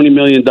got a $20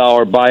 million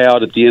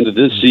buyout at the end of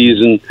this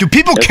season. Do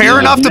people care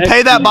enough to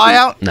pay that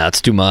buyout?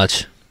 That's too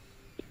much.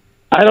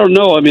 I don't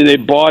know. I mean, they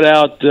bought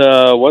out,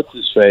 what's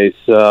his face?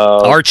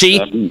 Archie?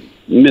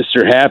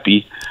 Mr.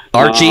 Happy.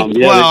 Archie?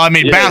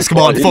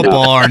 Basketball and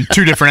football are on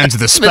 2 different ends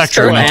of the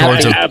spectrum.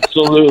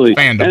 Absolutely.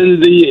 Fandom.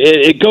 And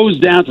it goes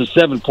down to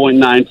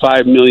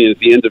 $7.95 million at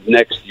the end of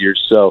next year.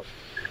 So,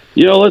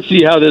 let's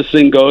see how this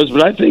thing goes.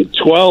 But I think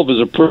 12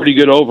 is a pretty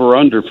good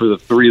over-under for the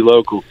 3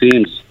 local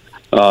teams,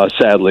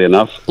 sadly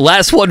enough.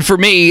 Last one for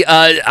me.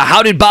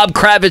 How did Bob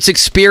Kravitz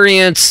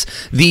experience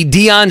the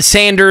Deion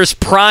Sanders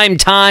prime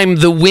time,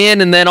 the win,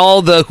 and then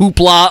all the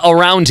hoopla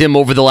around him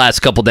over the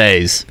last couple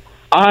days?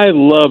 I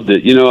loved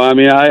it.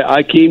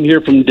 I came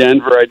here from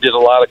Denver. I did a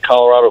lot of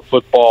Colorado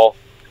football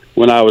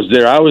when I was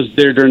there. I was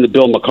there during the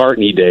Bill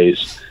McCartney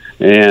days,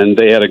 and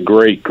they had a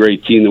great,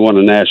 great team that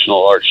won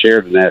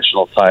shared a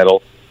national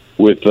title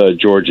with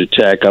Georgia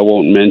Tech. I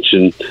won't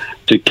mention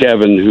to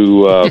Kevin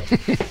who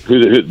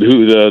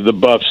the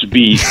Buffs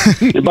beat.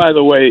 And by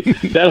the way,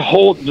 that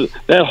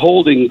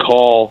holding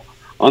call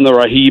on the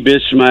Raheem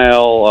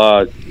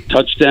Ismail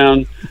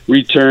touchdown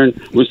return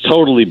was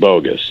totally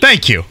bogus.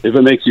 Thank you. If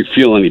it makes you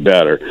feel any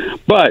better.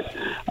 But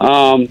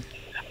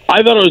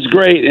I thought it was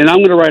great, and I'm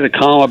going to write a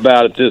column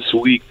about it this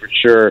week for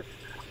sure.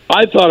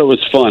 I thought it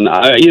was fun.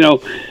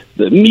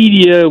 The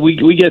media,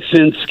 we get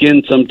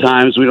thin-skinned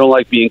sometimes. We don't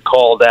like being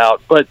called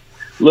out. But,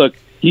 look,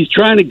 he's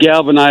trying to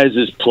galvanize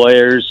his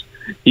players.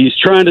 He's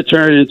trying to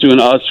turn it into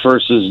an us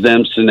versus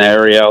them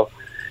scenario.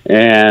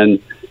 And,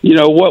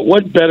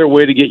 what better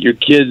way to get your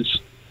kids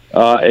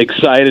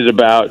excited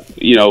about,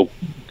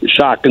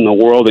 shocking the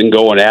world and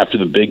going after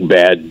the big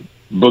bad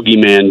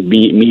boogeyman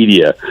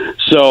media.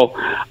 So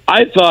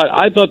I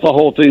thought the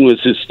whole thing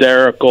was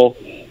hysterical.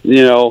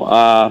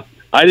 I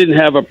didn't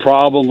have a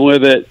problem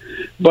with it,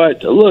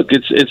 but look,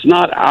 it's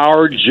not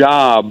our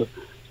job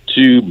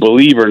to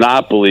believe or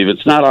not believe.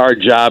 It's not our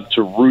job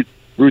to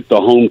root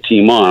the home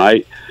team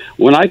on.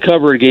 When I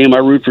cover a game, I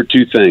root for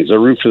 2 things. I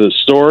root for the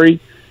story,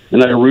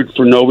 and I root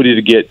for nobody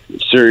to get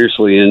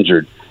seriously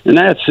injured, and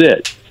that's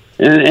it.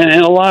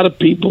 And a lot of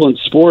people in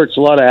sports,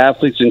 a lot of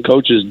athletes and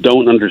coaches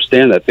don't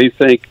understand that. They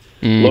think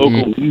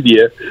local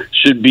media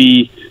should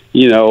be,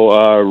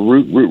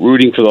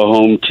 rooting for the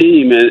home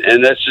team,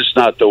 and that's just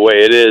not the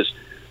way it is.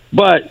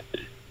 But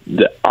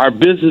our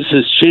business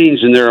has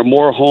changed, and there are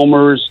more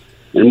homers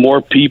and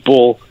more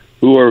people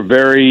who are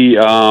very,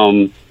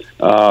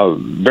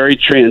 very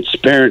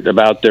transparent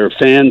about their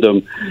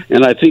fandom.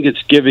 And I think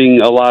it's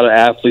giving a lot of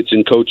athletes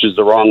and coaches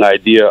the wrong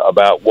idea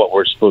about what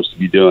we're supposed to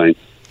be doing.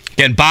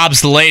 Again,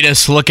 Bob's the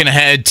latest, looking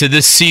ahead to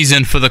this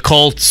season for the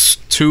Colts.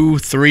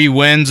 2-3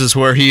 wins is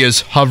where he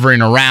is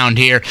hovering around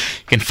here.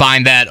 You can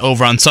find that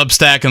over on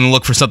Substack and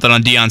look for something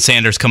on Deion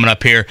Sanders coming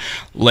up here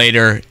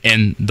later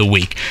in the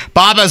week.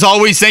 Bob, as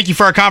always, thank you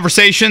for our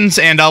conversations,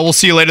 and we'll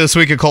see you later this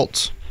week at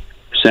Colts.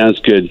 Sounds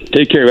good.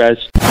 Take care, guys.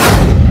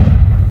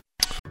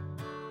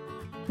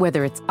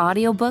 Whether it's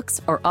audiobooks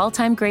or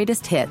all-time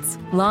greatest hits,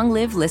 long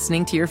live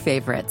listening to your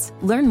favorites.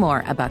 Learn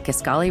more about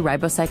Kisqali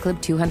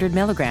Ribociclib 200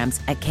 milligrams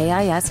at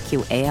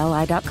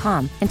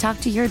KISQALI.com and talk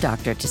to your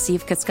doctor to see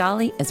if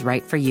Kisqali is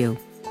right for you.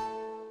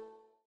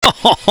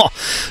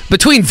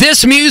 Between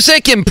this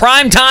music and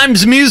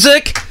Primetime's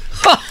music,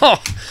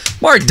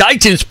 Mark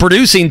Dykton's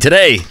producing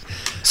today.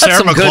 That's Sarah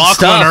some good McLachlan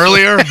stuff.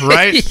 earlier,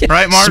 right?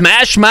 Right, Mark?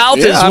 Smash Mouth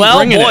Yeah, as I'm well.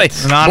 bringing Boy,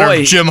 it. In honor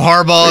boy. of Jim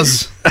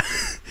Harbaugh's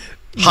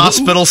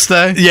hospital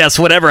stay. Yes,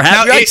 whatever.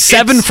 Now, Like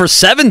 7 for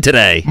 7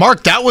 today.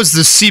 Mark, that was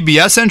the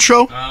CBS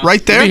intro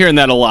right there. You're hearing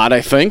that a lot,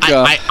 I think.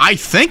 I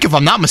think, if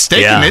I'm not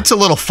mistaken, Yeah. it's a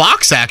little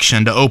Fox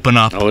action to open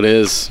up it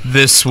is.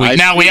 this week. I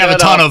Now, we see have a that,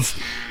 ton of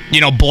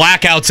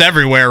blackouts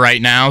everywhere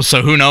right now,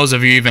 so who knows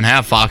if you even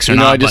have Fox or You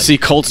know, not. I just see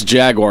Colts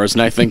Jaguars,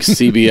 and I think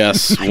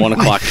CBS 1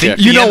 o'clock kick.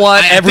 You know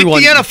what?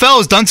 Everyone. I think the NFL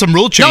has done some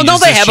rule changes. No,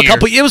 they this have a year.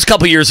 couple. It was a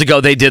couple years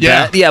ago they did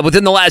that. Yeah,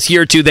 within the last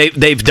year or two,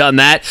 they've done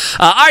that.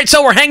 All right,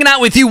 so we're hanging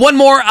out with you. One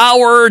more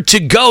hour to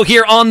go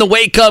here on the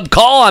Wake Up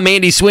Call. I'm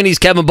Andy Sweeney's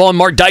Kevin Bowen,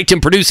 Mark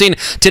Dykton producing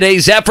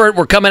today's effort.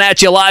 We're coming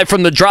at you live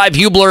from the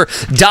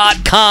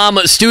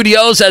DriveHubler.com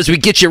studios as we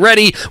get you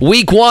ready.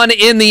 Week 1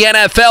 in the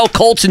NFL.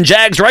 Colts and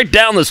Jags right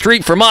down the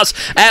street from us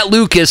at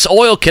Lucas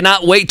Oil.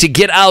 Cannot wait to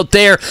get out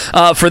there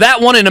for that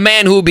one, and a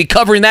man who will be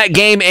covering that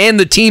game and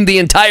the team the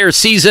entire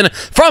season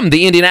from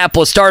the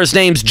Indianapolis Stars.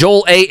 Name's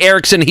Joel A.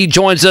 Erickson. He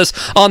joins us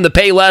on the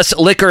Payless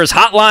Liquors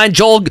hotline.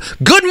 Joel,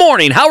 good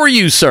morning. How are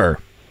you, sir?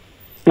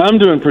 I'm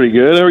doing pretty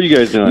good. How are you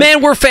guys doing? Man,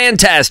 we're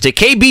fantastic.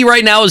 KB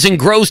right now is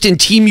engrossed in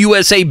Team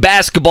USA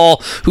basketball,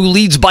 who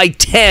leads by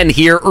 10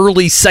 here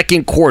early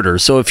second quarter.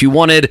 So if you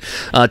wanted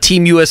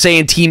Team USA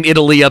and Team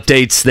Italy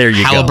updates, there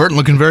you go. Halliburton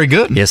looking very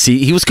good. Yes,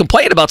 he was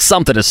complaining about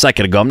something a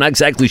second ago. I'm not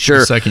exactly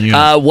sure Second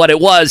unit. what it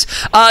was.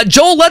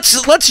 Joel,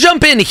 let's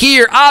jump in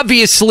here.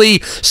 Obviously,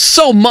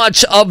 so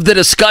much of the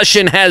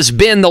discussion has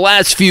been the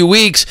last few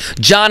weeks.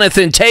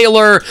 Jonathan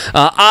Taylor.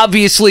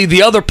 Obviously,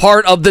 the other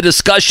part of the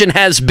discussion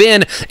has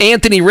been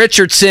Anthony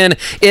Richardson.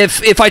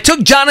 If I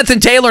took Jonathan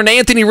Taylor and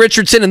Anthony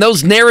Richardson and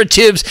those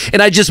narratives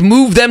and I just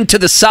moved them to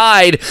the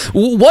side,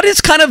 what is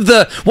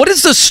the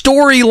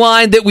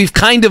storyline that we've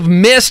kind of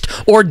missed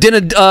or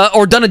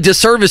done a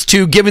disservice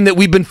to, given that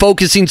we've been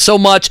focusing so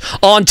much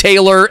on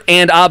Taylor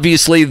and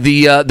obviously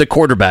the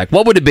quarterback?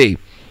 What would it be?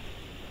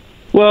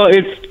 Well,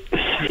 it's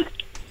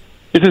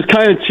just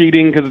kind of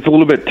cheating because it's a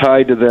little bit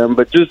tied to them,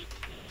 but just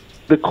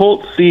the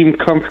Colts seem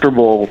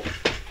comfortable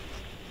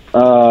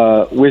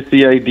with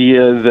the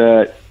idea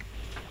that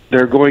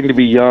they're going to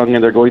be young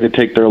and they're going to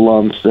take their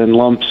lumps, and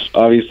lumps,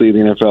 obviously, in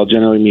the NFL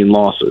generally mean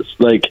losses.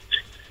 Like,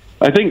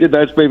 I think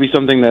that's maybe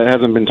something that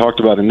hasn't been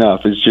talked about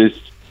enough. It's just,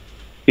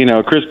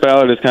 Chris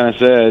Ballard has kind of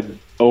said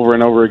over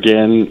and over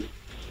again,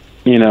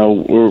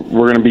 we're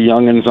going to be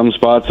young in some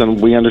spots,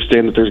 and we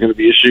understand that there's going to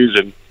be issues.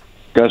 And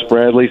Gus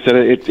Bradley said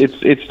it.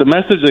 It's the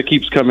message that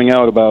keeps coming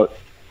out about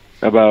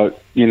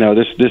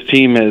this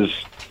team is.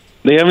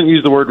 They haven't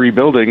used the word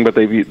rebuilding, but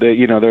they're at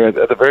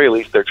the very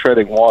least they're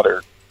treading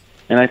water,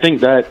 and I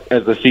think that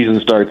as the season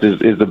starts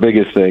is the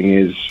biggest thing.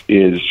 Is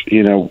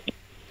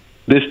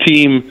this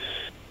team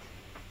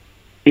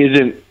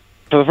isn't,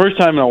 for the first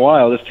time in a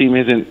while, this team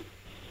isn't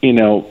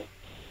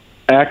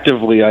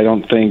actively, I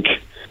don't think,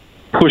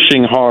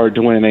 pushing hard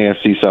to win an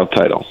AFC South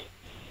title.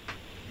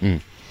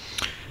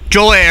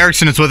 Joel A.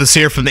 Erickson is with us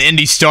here from the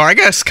Indy Star. I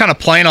guess kind of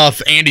playing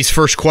off Andy's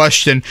first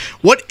question,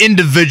 what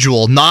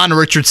individual,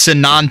 non-Richardson,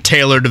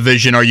 non-Taylor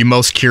division are you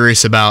most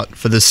curious about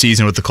for this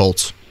season with the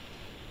Colts?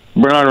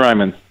 Bernhard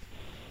Raimann.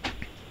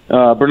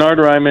 Bernhard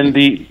Raimann,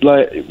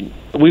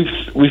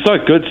 we saw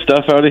good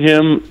stuff out of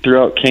him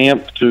throughout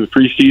camp to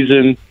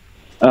preseason,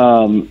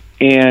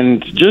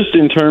 and just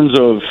in terms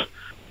of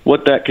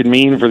what that could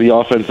mean for the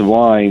offensive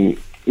line,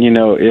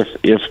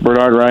 if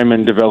Bernhard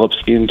Raimann develops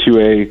into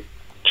a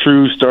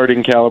true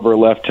starting caliber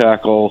left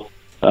tackle,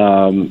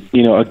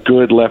 a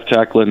good left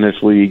tackle in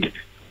this league.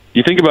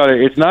 You think about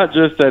it, it's not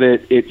just that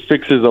it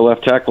fixes a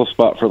left tackle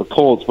spot for the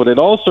Colts, but it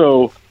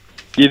also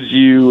gives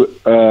you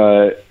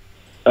a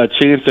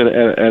chance at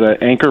an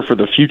anchor for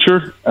the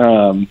future.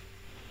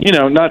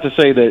 Not to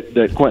say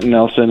that Quentin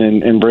Nelson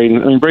and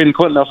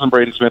Quentin Nelson and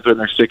Braden Smith are in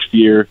their 6th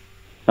year.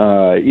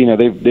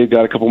 They've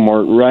got a couple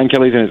more. Ryan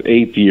Kelly's in his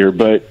 8th year,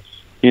 but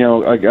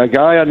a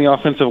guy on the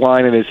offensive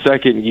line in his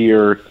 2nd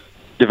year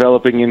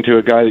developing into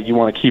a guy that you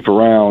want to keep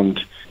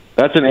around,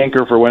 that's an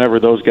anchor for whenever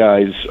those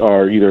guys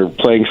are either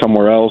playing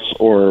somewhere else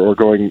or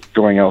going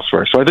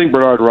elsewhere. So I think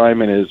Bernhard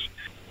Raimann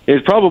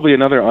is probably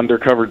another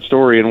undercovered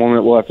story, and one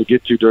that we'll have to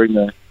get to during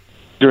the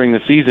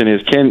season.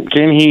 Is can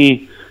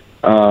he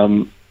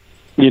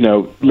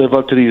live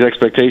up to these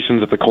expectations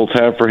that the Colts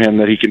have for him,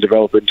 that he can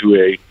develop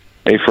into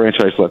a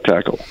franchise left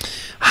tackle?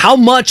 How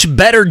much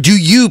better do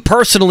you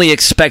personally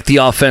expect the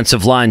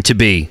offensive line to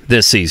be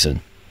this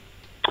season?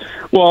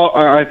 Well,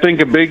 I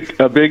think a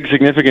big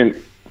significant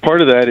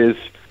part of that is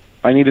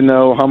I need to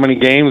know how many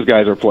games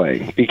guys are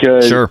playing,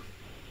 because Sure.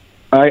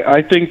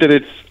 I think that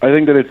it's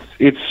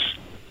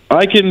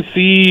I can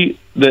see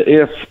the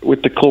if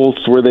with the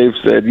Colts where they've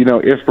said,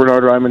 if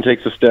Bernhard Raimann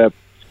takes a step,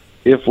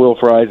 if Will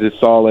Fries is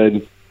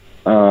solid,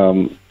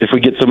 if we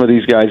get some of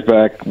these guys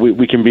back,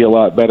 we can be a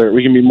lot better.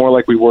 We can be more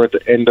like we were at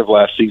the end of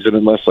last season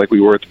and less like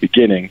we were at the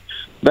beginning.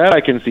 That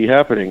I can see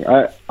happening.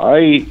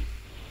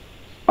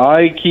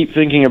 I keep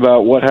thinking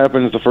about what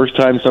happens the first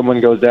time someone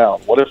goes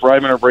down. What if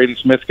Raimann or Braden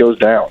Smith goes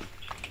down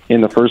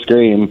in the first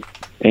game,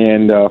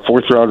 and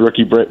fourth-round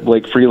rookie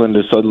Blake Freeland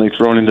is suddenly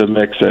thrown into the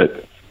mix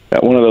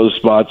at one of those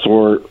spots,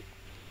 or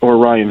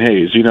Ryan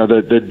Hayes?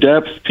 The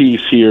depth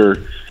piece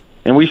here,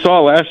 and we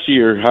saw last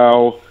year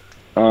how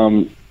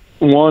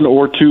one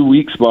or two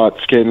weak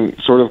spots can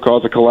sort of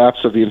cause a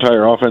collapse of the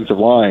entire offensive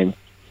line.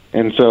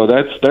 And so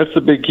that's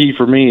the big key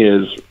for me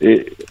is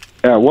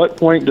at what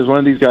point does one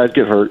of these guys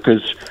get hurt?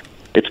 Because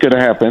it's going to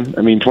happen.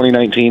 I mean,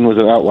 2019 was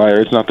an outlier.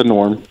 It's not the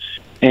norm.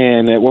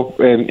 And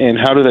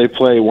how do they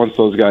play once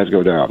those guys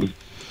go down?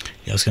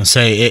 I was going to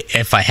say,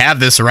 if I have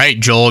this right,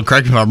 Joel,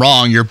 correct me if I'm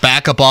wrong, your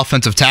backup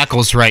offensive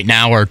tackles right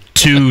now are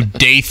 2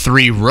 day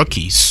 3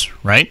 rookies,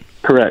 right?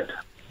 Correct.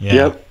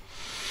 Yeah.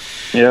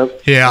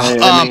 Yep. Yeah.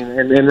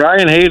 And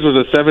Ryan Hayes was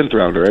a 7th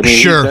rounder. I mean,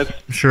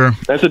 sure.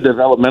 That's a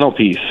developmental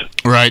piece.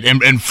 Right.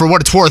 And for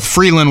what it's worth,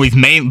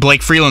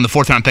 Blake Freeland, the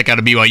 4th-round pick out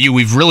of BYU,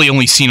 we've really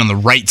only seen on the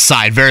right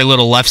side, very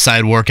little left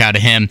side work out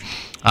of him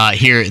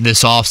here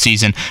this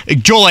offseason.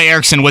 Joel A.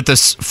 Erickson with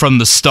us from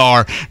the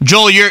Star.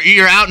 Joel,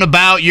 you're out and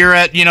about. You're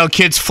at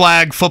kids'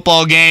 flag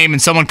football game, and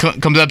someone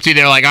comes up to you.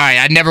 They're like, "All right,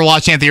 I never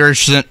watched Anthony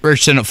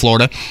Richardson at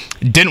Florida.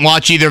 Didn't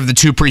watch either of the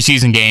 2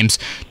 preseason games.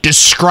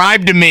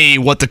 Describe to me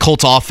what the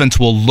Colts offense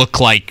will look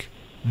like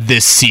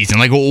this season.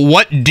 Like,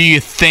 what do you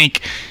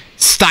think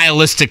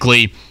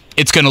stylistically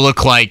it's going to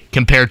look like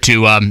compared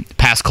to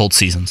past Colts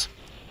seasons?"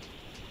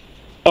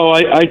 Oh,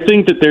 I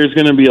think that there's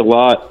going to be a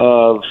lot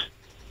of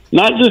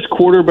not just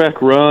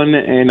quarterback run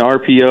and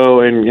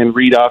RPO and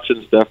read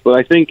option stuff, but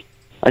I think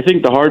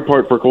the hard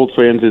part for Colts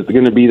fans is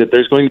going to be that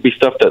there's going to be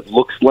stuff that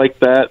looks like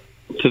that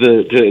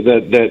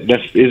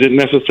that isn't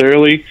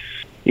necessarily.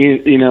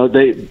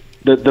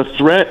 The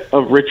threat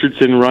of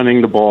Richardson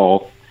running the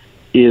ball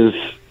is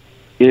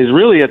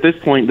really at this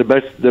point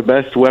the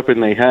best weapon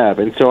they have,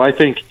 and so I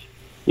think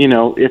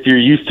if you're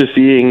used to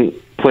seeing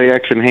play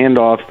action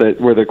handoffs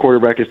where the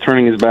quarterback is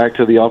turning his back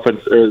to the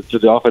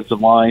offensive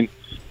line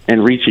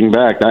and reaching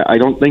back, I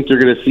don't think you're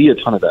going to see a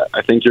ton of that.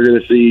 I think you're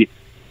going to see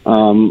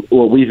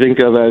what we think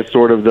of as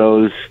sort of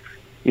those,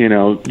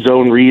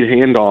 zone read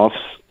handoffs,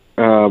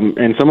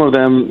 and some of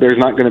them there's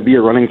not going to be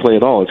a running play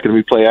at all. It's going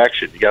to be play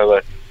action.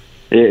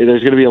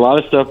 There's going to be a lot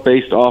of stuff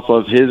based off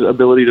of his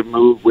ability to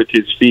move with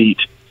his feet,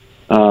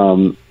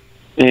 and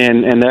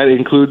that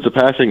includes the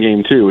passing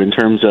game too, in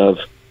terms of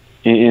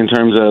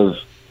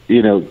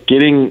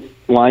getting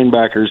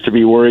linebackers to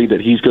be worried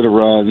that he's going to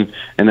run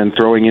and then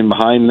throwing in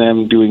behind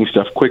them, doing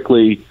stuff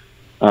quickly.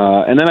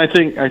 And then I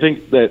think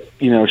that,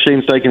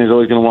 Shane Steichen is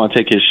always going to want to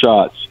take his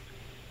shots.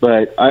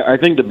 But I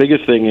think the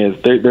biggest thing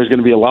is there's going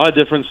to be a lot of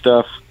different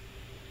stuff,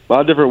 a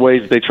lot of different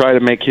ways that they try to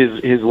make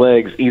his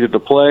legs either the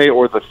play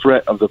or the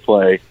threat of the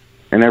play,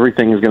 and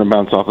everything is going to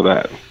bounce off of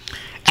that.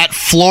 At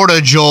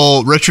Florida,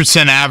 Joel,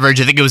 Richardson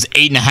averaged, I think it was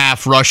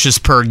 8.5 rushes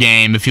per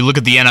game. If you look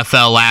at the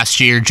NFL last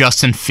year,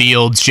 Justin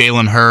Fields,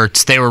 Jalen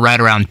Hurts, they were right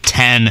around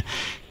 10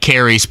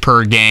 carries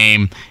per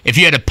game. If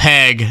you had to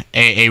peg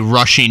a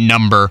rushing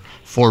number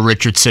for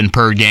Richardson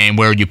per game,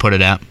 where would you put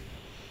it at?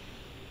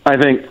 I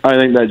think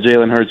that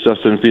Jalen Hurts,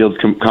 Justin Fields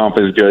comp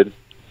is good.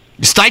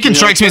 Steichen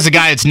strikes me as a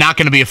guy that's not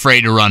going to be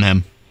afraid to run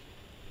him.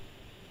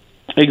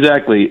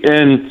 Exactly.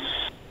 And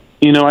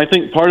I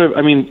think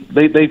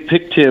they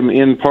picked him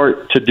in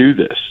part to do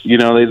this.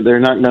 They're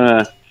not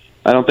gonna.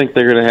 I don't think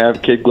they're gonna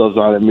have kid gloves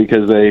on him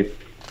because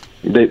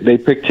they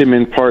picked him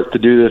in part to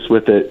do this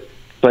with it.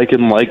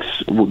 Steichen likes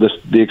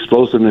the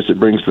explosiveness it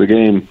brings to the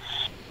game.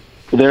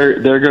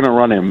 They're gonna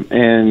run him,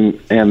 and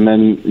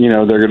then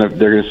they're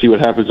gonna see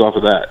what happens off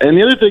of that. And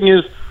the other thing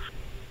is,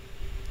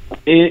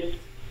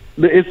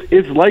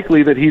 it's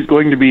likely that he's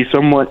going to be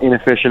somewhat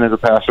inefficient as a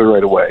passer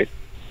right away.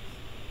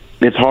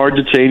 It's hard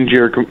to change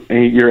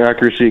your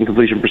accuracy and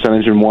completion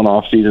percentage in one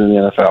off season in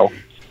the NFL,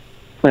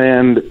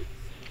 and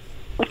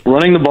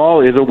running the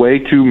ball is a way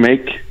to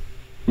make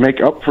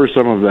up for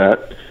some of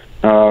that.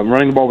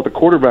 Running the ball with the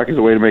quarterback is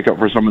a way to make up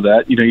for some of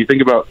that. You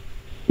think about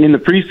in the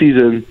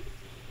preseason,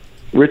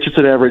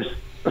 Richardson averaged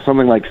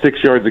something like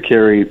 6 yards a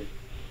carry.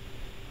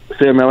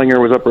 Sam Ehlinger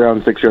was up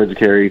around 6 yards a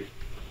carry,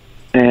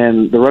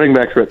 and the running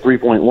backs were at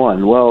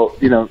 3.1. Well,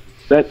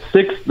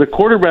 the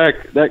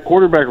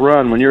quarterback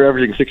run, when you're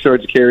averaging 6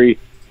 yards a carry,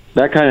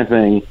 that kind of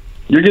thing,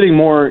 you're getting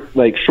more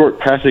like short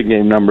passing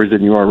game numbers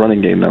than you are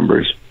running game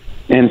numbers.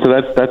 And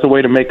so that's a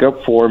way to make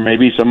up for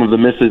maybe some of the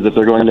misses that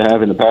they're going to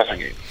have in the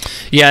passing game.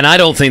 Yeah, and I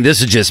don't think this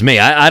is just me.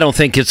 I don't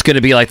think it's going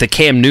to be like the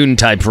Cam Newton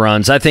type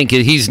runs. I think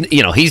he's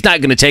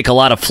not going to take a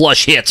lot of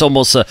flush hits,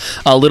 almost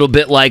a little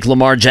bit like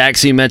Lamar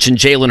Jackson. You mentioned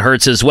Jalen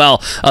Hurts as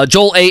well.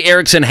 Joel A.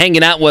 Erickson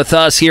hanging out with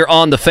us here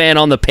on the Fan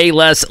on the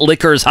Payless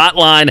Liquors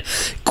hotline.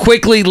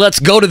 Quickly, let's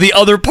go to the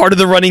other part of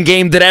the running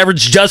game that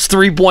averaged just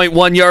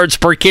 3.1 yards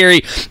per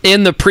carry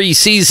in the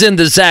preseason.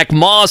 The Zach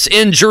Moss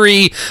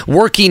injury,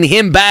 working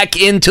him back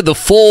into the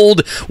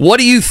fold. What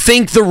do you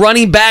think the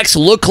running backs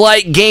look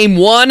like game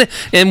one?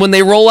 And when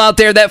they roll out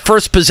there that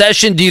first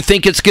possession, do you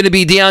think it's going to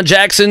be Deion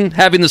Jackson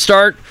having the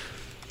start?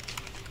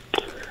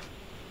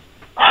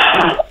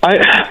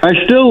 I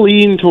still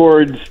lean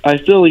towards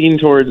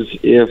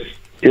if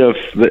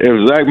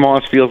Zach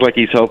Moss feels like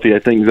he's healthy, I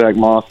think Zach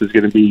Moss is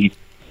going to be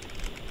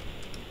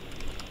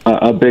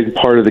a big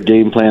part of the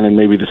game plan and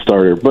maybe the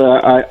starter.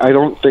 But I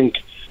do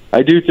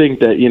think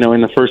that,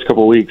 in the first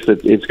couple of weeks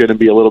that it's going to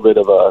be a little bit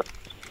of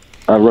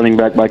a running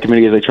back by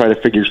committee as they try to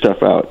figure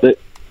stuff out. The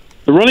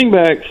running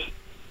backs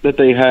that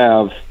they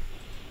have,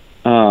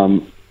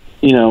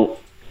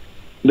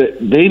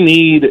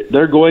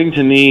 they're going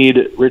to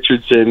need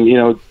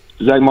Richardson.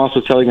 Zach Moss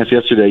was telling us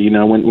yesterday,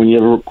 when you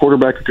have a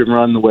quarterback who can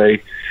run the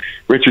way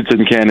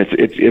Richardson can,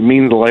 it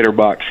means a lighter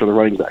box for the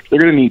running back.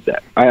 They're going to need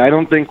that. I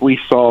don't think we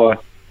saw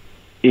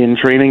in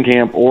training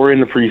camp or in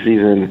the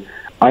preseason,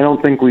 I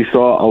don't think we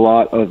saw a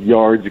lot of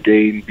yards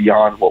gained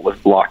beyond what was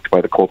blocked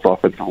by the Colts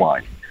offensive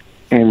line.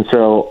 And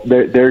so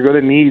they're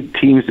going to need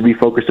teams to be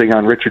focusing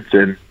on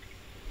Richardson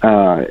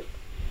to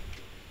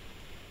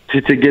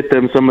get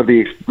them some of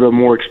the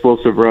more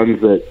explosive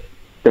runs that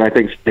I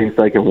think Shane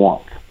Steichen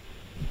wants.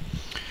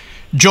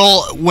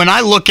 Joel, when I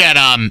look at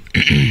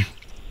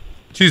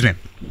excuse me,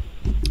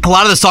 a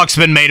lot of this talk's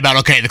been made about,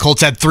 okay, the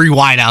Colts had 3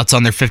 wideouts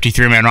on their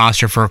 53-man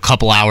roster for a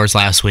couple hours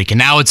last week, and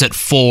now it's at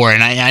 4,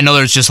 and I know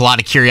there's just a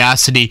lot of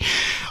curiosity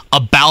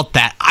about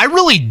that. I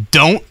really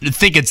don't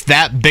think it's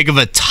that big of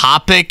a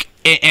topic,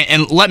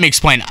 and let me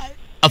explain.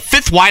 A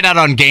 5th wideout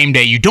on game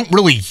day, you don't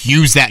really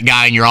use that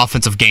guy in your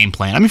offensive game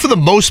plan. I mean, for the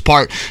most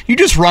part, you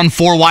just run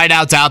 4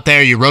 wideouts out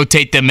there, you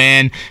rotate them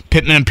in,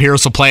 Pittman and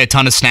Pierce will play a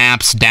ton of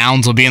snaps,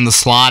 Downs will be in the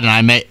slot,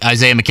 and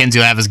Isaiah McKenzie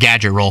will have his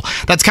gadget role.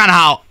 That's kind of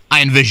how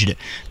I envisioned it.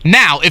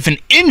 Now, if an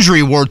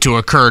injury were to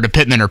occur to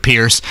Pittman or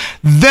Pierce,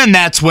 then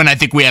that's when I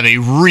think we have a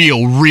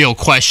real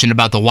question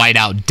about the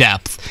wideout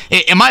depth.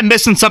 Am I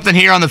missing something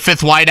here on the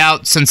 5th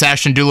wideout since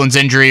Ashton Dullin's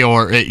injury,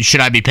 or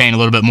should I be paying a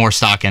little bit more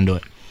stock into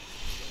it?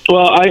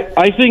 Well,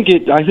 I think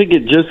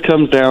it just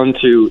comes down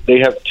to they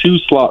have 2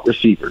 slot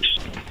receivers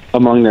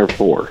among their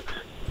 4.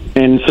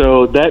 And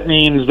so that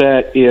means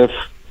that if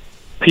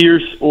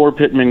Pierce or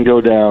Pittman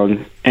go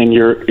down, and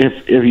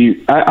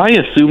I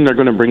assume they're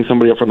going to bring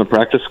somebody up from the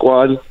practice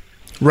squad,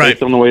 right?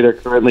 Based on the way they're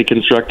currently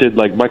constructed,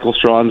 like Michael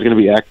Strawn's going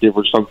to be active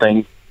or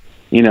something.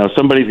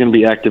 Somebody's going to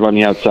be active on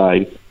the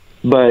outside.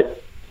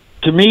 But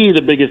to me,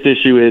 the biggest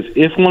issue is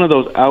if one of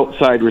those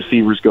outside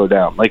receivers go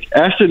down, like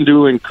Ashton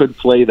Dulin could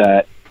play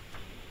that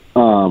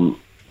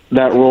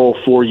role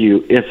for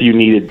you if he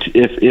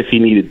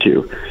needed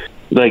to.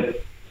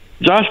 Like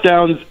Josh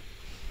Downs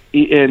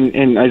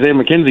and Isaiah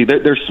McKenzie,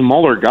 they're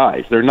smaller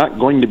guys. They're not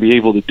going to be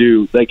able to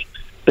do, like,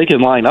 they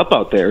can line up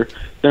out there.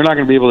 They're not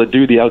going to be able to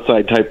do the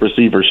outside type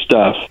receiver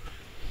stuff.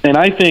 And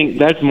I think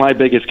that's my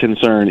biggest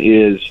concern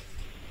is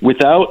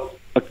without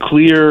a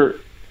clear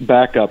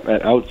backup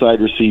at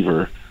outside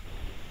receiver,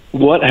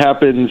 what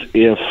happens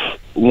if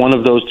one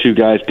of those 2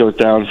 guys goes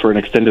down for an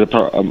extended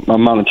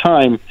amount of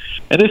time?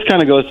 And this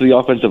kind of goes to the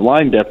offensive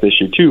line depth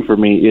issue too for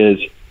me is,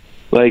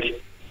 like,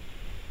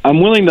 I'm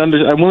willing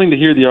to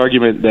hear the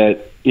argument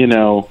that,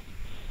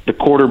 the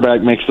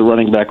quarterback makes the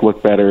running back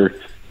look better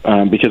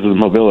because of the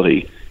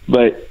mobility.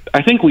 But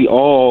I think we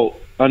all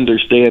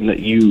understand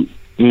that you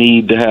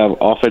need to have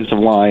offensive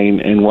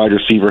line and wide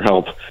receiver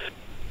help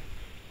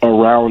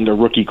around a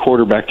rookie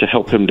quarterback to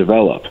help him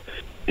develop.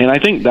 And I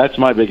think that's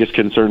my biggest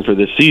concern for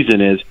this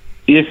season is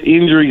if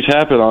injuries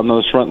happen on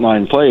those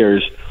frontline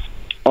players,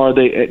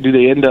 do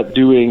they end up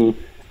doing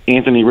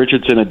Anthony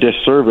Richardson a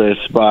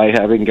disservice by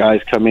having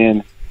guys come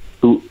in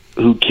who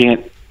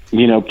can't,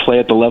 play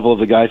at the level of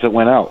the guys that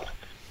went out?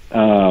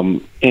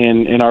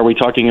 And are we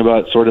talking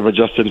about sort of a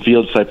Justin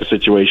Fields type of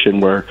situation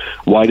where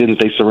why didn't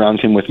they surround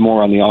him with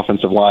more on the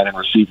offensive line and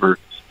receiver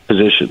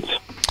positions?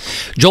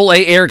 Joel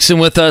A. Erickson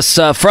with us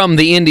from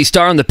the Indy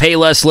Star on the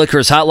Payless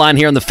Liquors hotline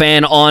here on the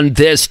Fan on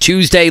this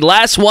Tuesday.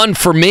 Last one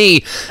for me.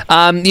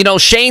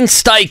 Shane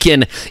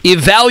Steichen,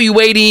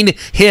 evaluating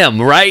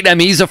him, right? I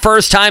mean, he's a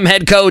first-time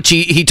head coach.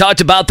 He talked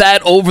about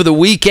that over the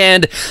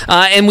weekend,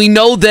 and we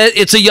know that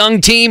it's a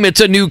young team. It's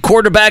a new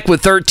quarterback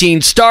with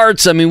 13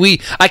 starts. I mean,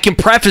 I can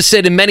preface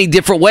it in many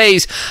different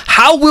ways.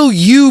 How will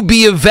you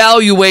be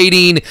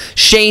evaluating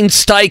Shane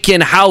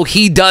Steichen, how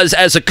he does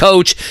as a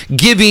coach,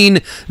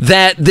 given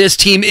that this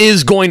team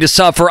is going to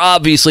suffer,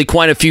 obviously,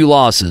 quite a few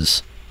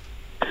losses?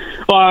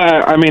 Well,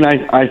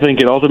 I think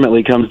it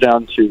ultimately comes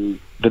down to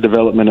the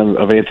development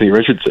of Anthony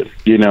Richardson.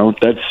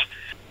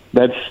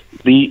 That's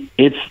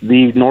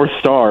the North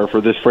Star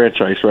for this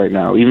franchise right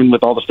now. Even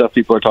with all the stuff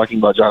people are talking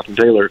about Jonathan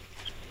Taylor,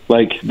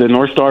 Like, the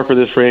North Star for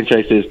this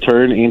franchise is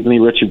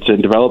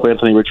develop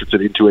Anthony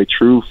Richardson into a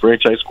true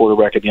franchise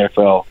quarterback in the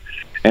NFL.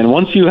 And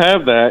once you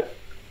have that,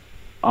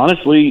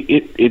 honestly,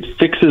 it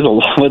fixes a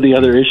lot of the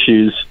other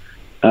issues.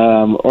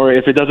 Or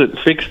if it doesn't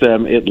fix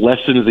them, it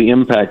lessens the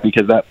impact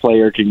because that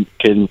player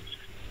can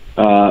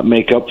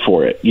make up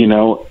for it, you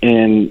know?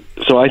 And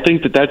so I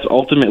think that's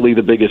ultimately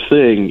the biggest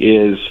thing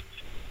is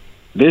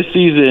this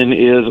season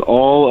is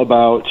all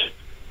about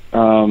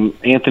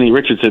Anthony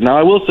Richardson. Now,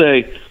 I will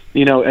say,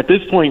 you know, at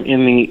this point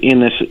in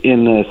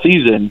the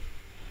season,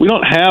 we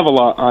don't have a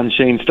lot on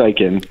Shane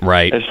Steichen,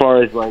 right, as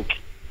far as like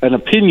an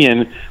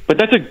opinion, but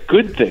that's a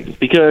good thing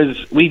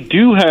because we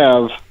do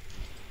have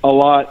a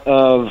lot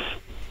of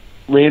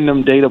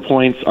random data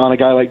points on a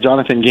guy like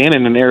Jonathan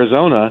Gannon in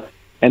Arizona,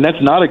 and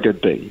that's not a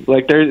good thing.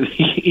 Like,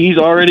 he's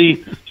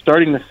already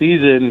starting the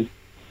season,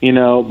 you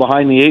know,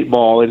 behind the eight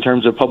ball in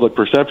terms of public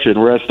perception,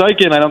 whereas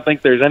Steichen, I don't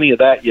think there's any of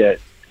that yet.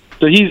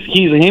 So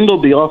he's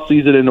handled the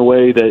offseason in a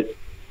way that,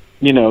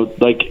 you know,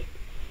 like,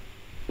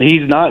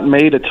 he's not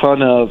made a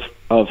ton of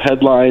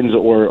headlines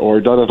or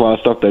done a lot of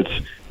stuff that's,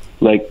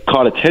 like,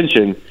 caught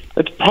attention.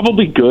 That's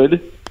probably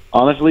good,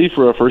 honestly,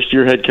 for a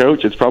first-year head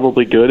coach. It's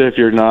probably good if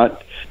you're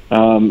not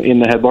in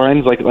the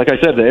headlines. Like I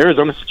said, the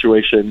Arizona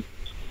situation,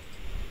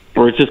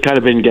 where it's just kind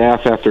of been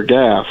gaffe after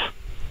gaffe,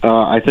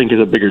 I think is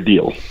a bigger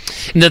deal.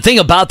 And the thing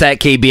about that,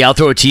 KB, I'll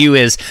throw it to you,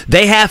 is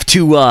they have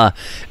to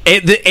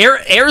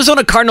the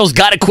Arizona Cardinals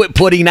got to quit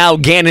putting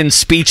out Gannon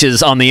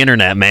speeches on the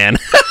internet, man.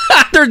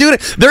 They're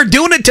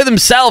doing it to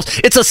themselves.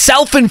 It's a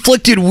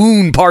self-inflicted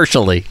wound,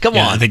 partially. Come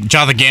on. I think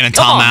Jonathan Gannon and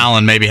Tom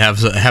Allen maybe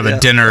have a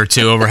dinner or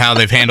two over how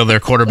they've handled their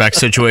quarterback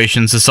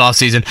situations this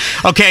offseason.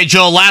 Okay,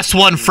 Joel, last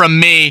one from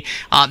me.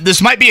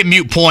 This might be a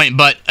moot point,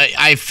 but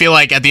I feel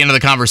like at the end of the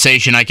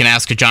conversation I can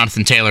ask a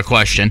Jonathan Taylor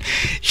question.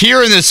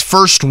 Here in this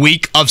first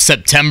week of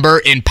September,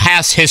 in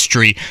past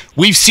history,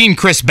 we've seen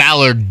Chris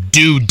Ballard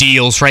do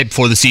deals right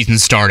before the season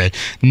started.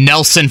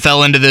 Nelson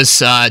fell into this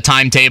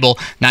timetable.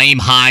 Nyheim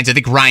Hines, I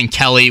think Ryan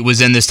Kelly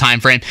was in this time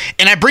frame.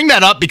 And I bring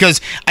that up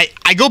because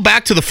I go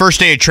back to the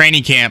first day of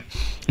training camp,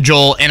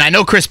 Joel, and I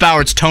know Chris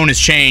Ballard's tone has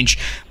changed,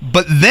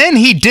 but then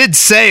he did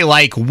say,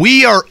 like,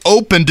 we are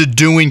open to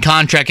doing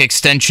contract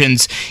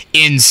extensions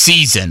in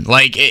season.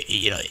 Like,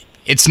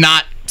 it's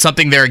not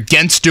something they're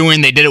against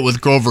doing. They did it with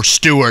Grover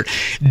Stewart.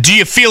 Do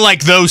you feel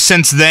like, though,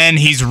 since then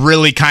he's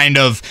really kind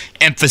of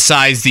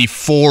emphasized the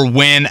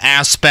 4-win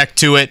aspect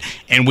to it,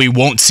 and we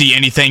won't see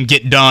anything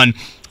get done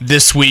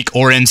this week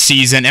or in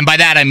season? And by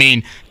that I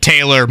mean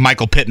Taylor,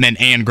 Michael Pittman,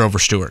 and Grover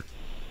Stewart.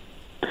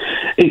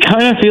 It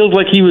kind of feels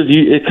like he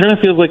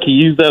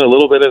used that a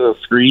little bit as a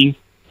screen.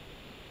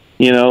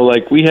 You know,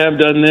 like, we have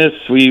done this.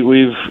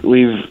 We've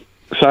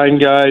signed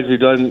guys. We've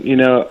done, you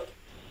know.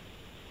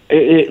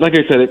 Like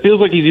I said, it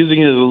feels like he's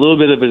using it as a little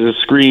bit of a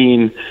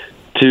screen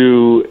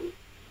to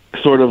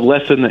sort of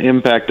lessen the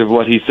impact of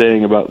what he's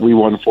saying about we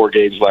won 4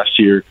 games last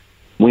year.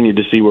 We need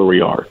to see where we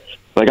are.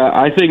 Like,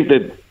 I think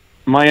that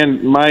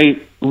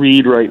my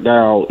read right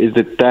now is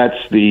that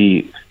that's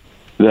we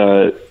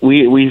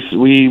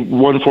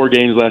won 4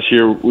 games last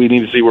year. We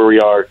need to see where we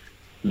are.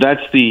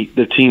 That's the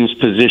team's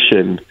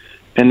position,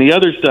 and the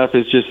other stuff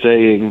is just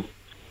saying,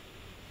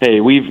 hey,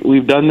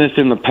 we've done this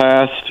in the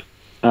past.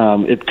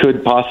 It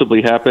could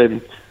possibly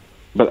happen,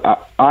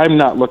 but I'm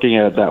not looking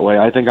at it that way.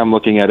 I think I'm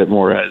looking at it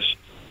more as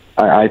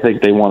I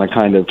think they want to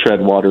kind of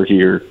tread water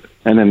here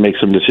and then make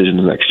some decisions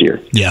next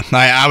year. Yeah,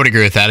 I would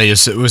agree with that. I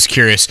just was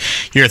curious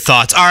your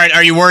thoughts. All right,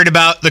 are you worried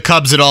about the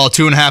Cubs at all?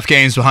 2.5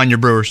 games behind your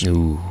Brewers.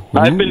 Ooh.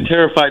 I've been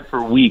terrified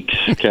for weeks,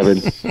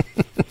 Kevin.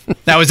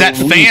 Now, is that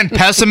fan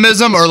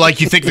pessimism or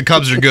like you think the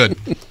Cubs are good?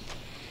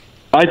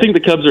 I think the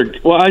Cubs are.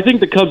 Well, I think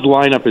the Cubs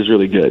lineup is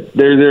really good.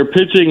 Their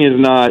pitching is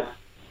not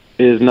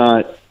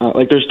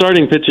like their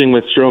starting pitching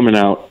with Stroman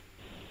out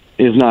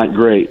is not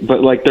great,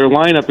 but like their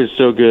lineup is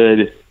so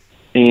good,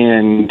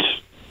 and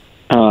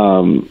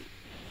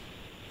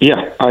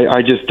yeah,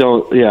 I just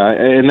don't. Yeah,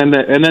 and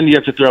then you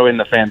have to throw in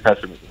the fan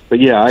pessimism. But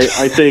yeah,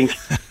 I think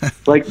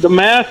like the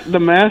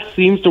math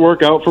seems to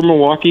work out for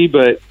Milwaukee,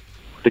 but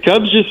the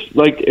Cubs just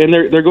like, and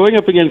they're going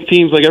up against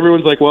teams like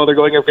everyone's like, well, they're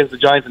going up against the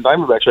Giants and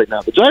Diamondbacks right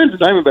now. The Giants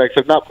and Diamondbacks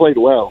have not played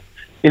well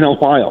in a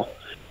while,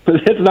 but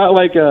it's not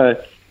like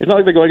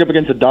they're going up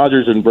against the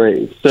Dodgers and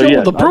Braves. So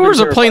yeah, the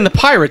Brewers are playing the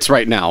Pirates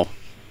right now.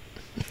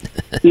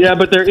 Yeah,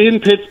 but they're in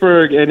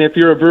Pittsburgh, and if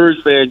you're a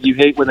Brewers fan, you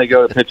hate when they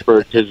go to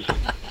Pittsburgh because,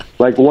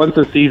 like, once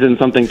a season,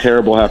 something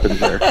terrible happens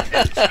there.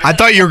 I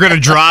thought you were going to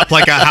drop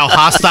like how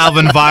hostile of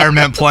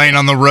environment playing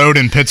on the road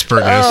in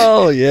Pittsburgh is.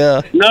 Oh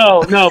yeah.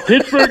 No,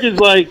 Pittsburgh is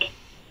like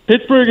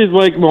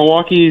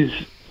Milwaukee's.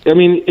 I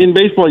mean, in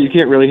baseball, you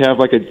can't really have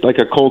like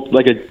a Colt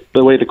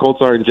the way the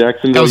Colts are in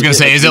Jacksonville. I was going to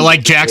say, is it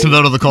like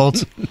Jacksonville to the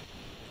Colts?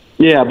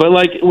 Yeah, but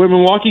like when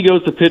Milwaukee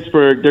goes to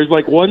Pittsburgh, there's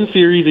like one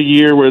series a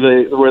year where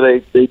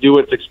they do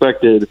what's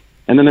expected,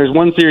 and then there's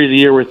one series a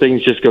year where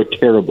things just go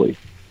terribly,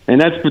 and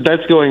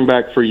that's going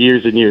back for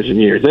years and years and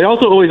years. They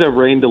also always have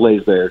rain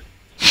delays there,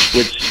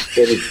 which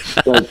is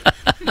like.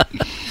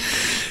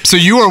 So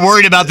you are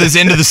worried about this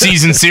end of the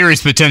season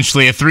series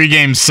potentially a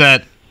 3-game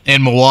set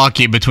in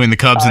Milwaukee between the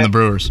Cubs and the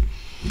Brewers.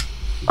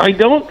 I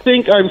don't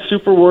think I'm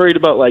super worried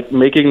about like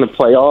making the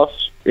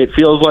playoffs. It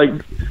feels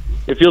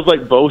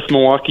like both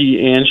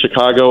Milwaukee and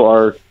Chicago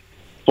are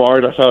far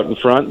enough out in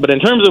front. But in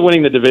terms of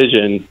winning the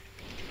division,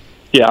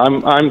 yeah,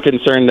 I'm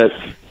concerned that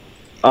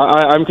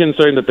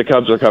the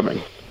Cubs are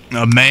coming.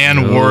 A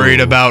man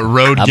worried about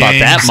road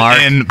games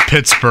in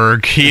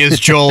Pittsburgh. He is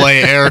Joel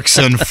A.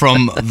 Erickson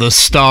from The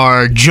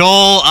Star.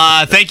 Joel,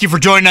 thank you for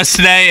joining us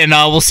today, and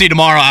we'll see you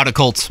tomorrow out at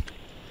Colts.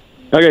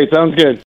 Okay, sounds good.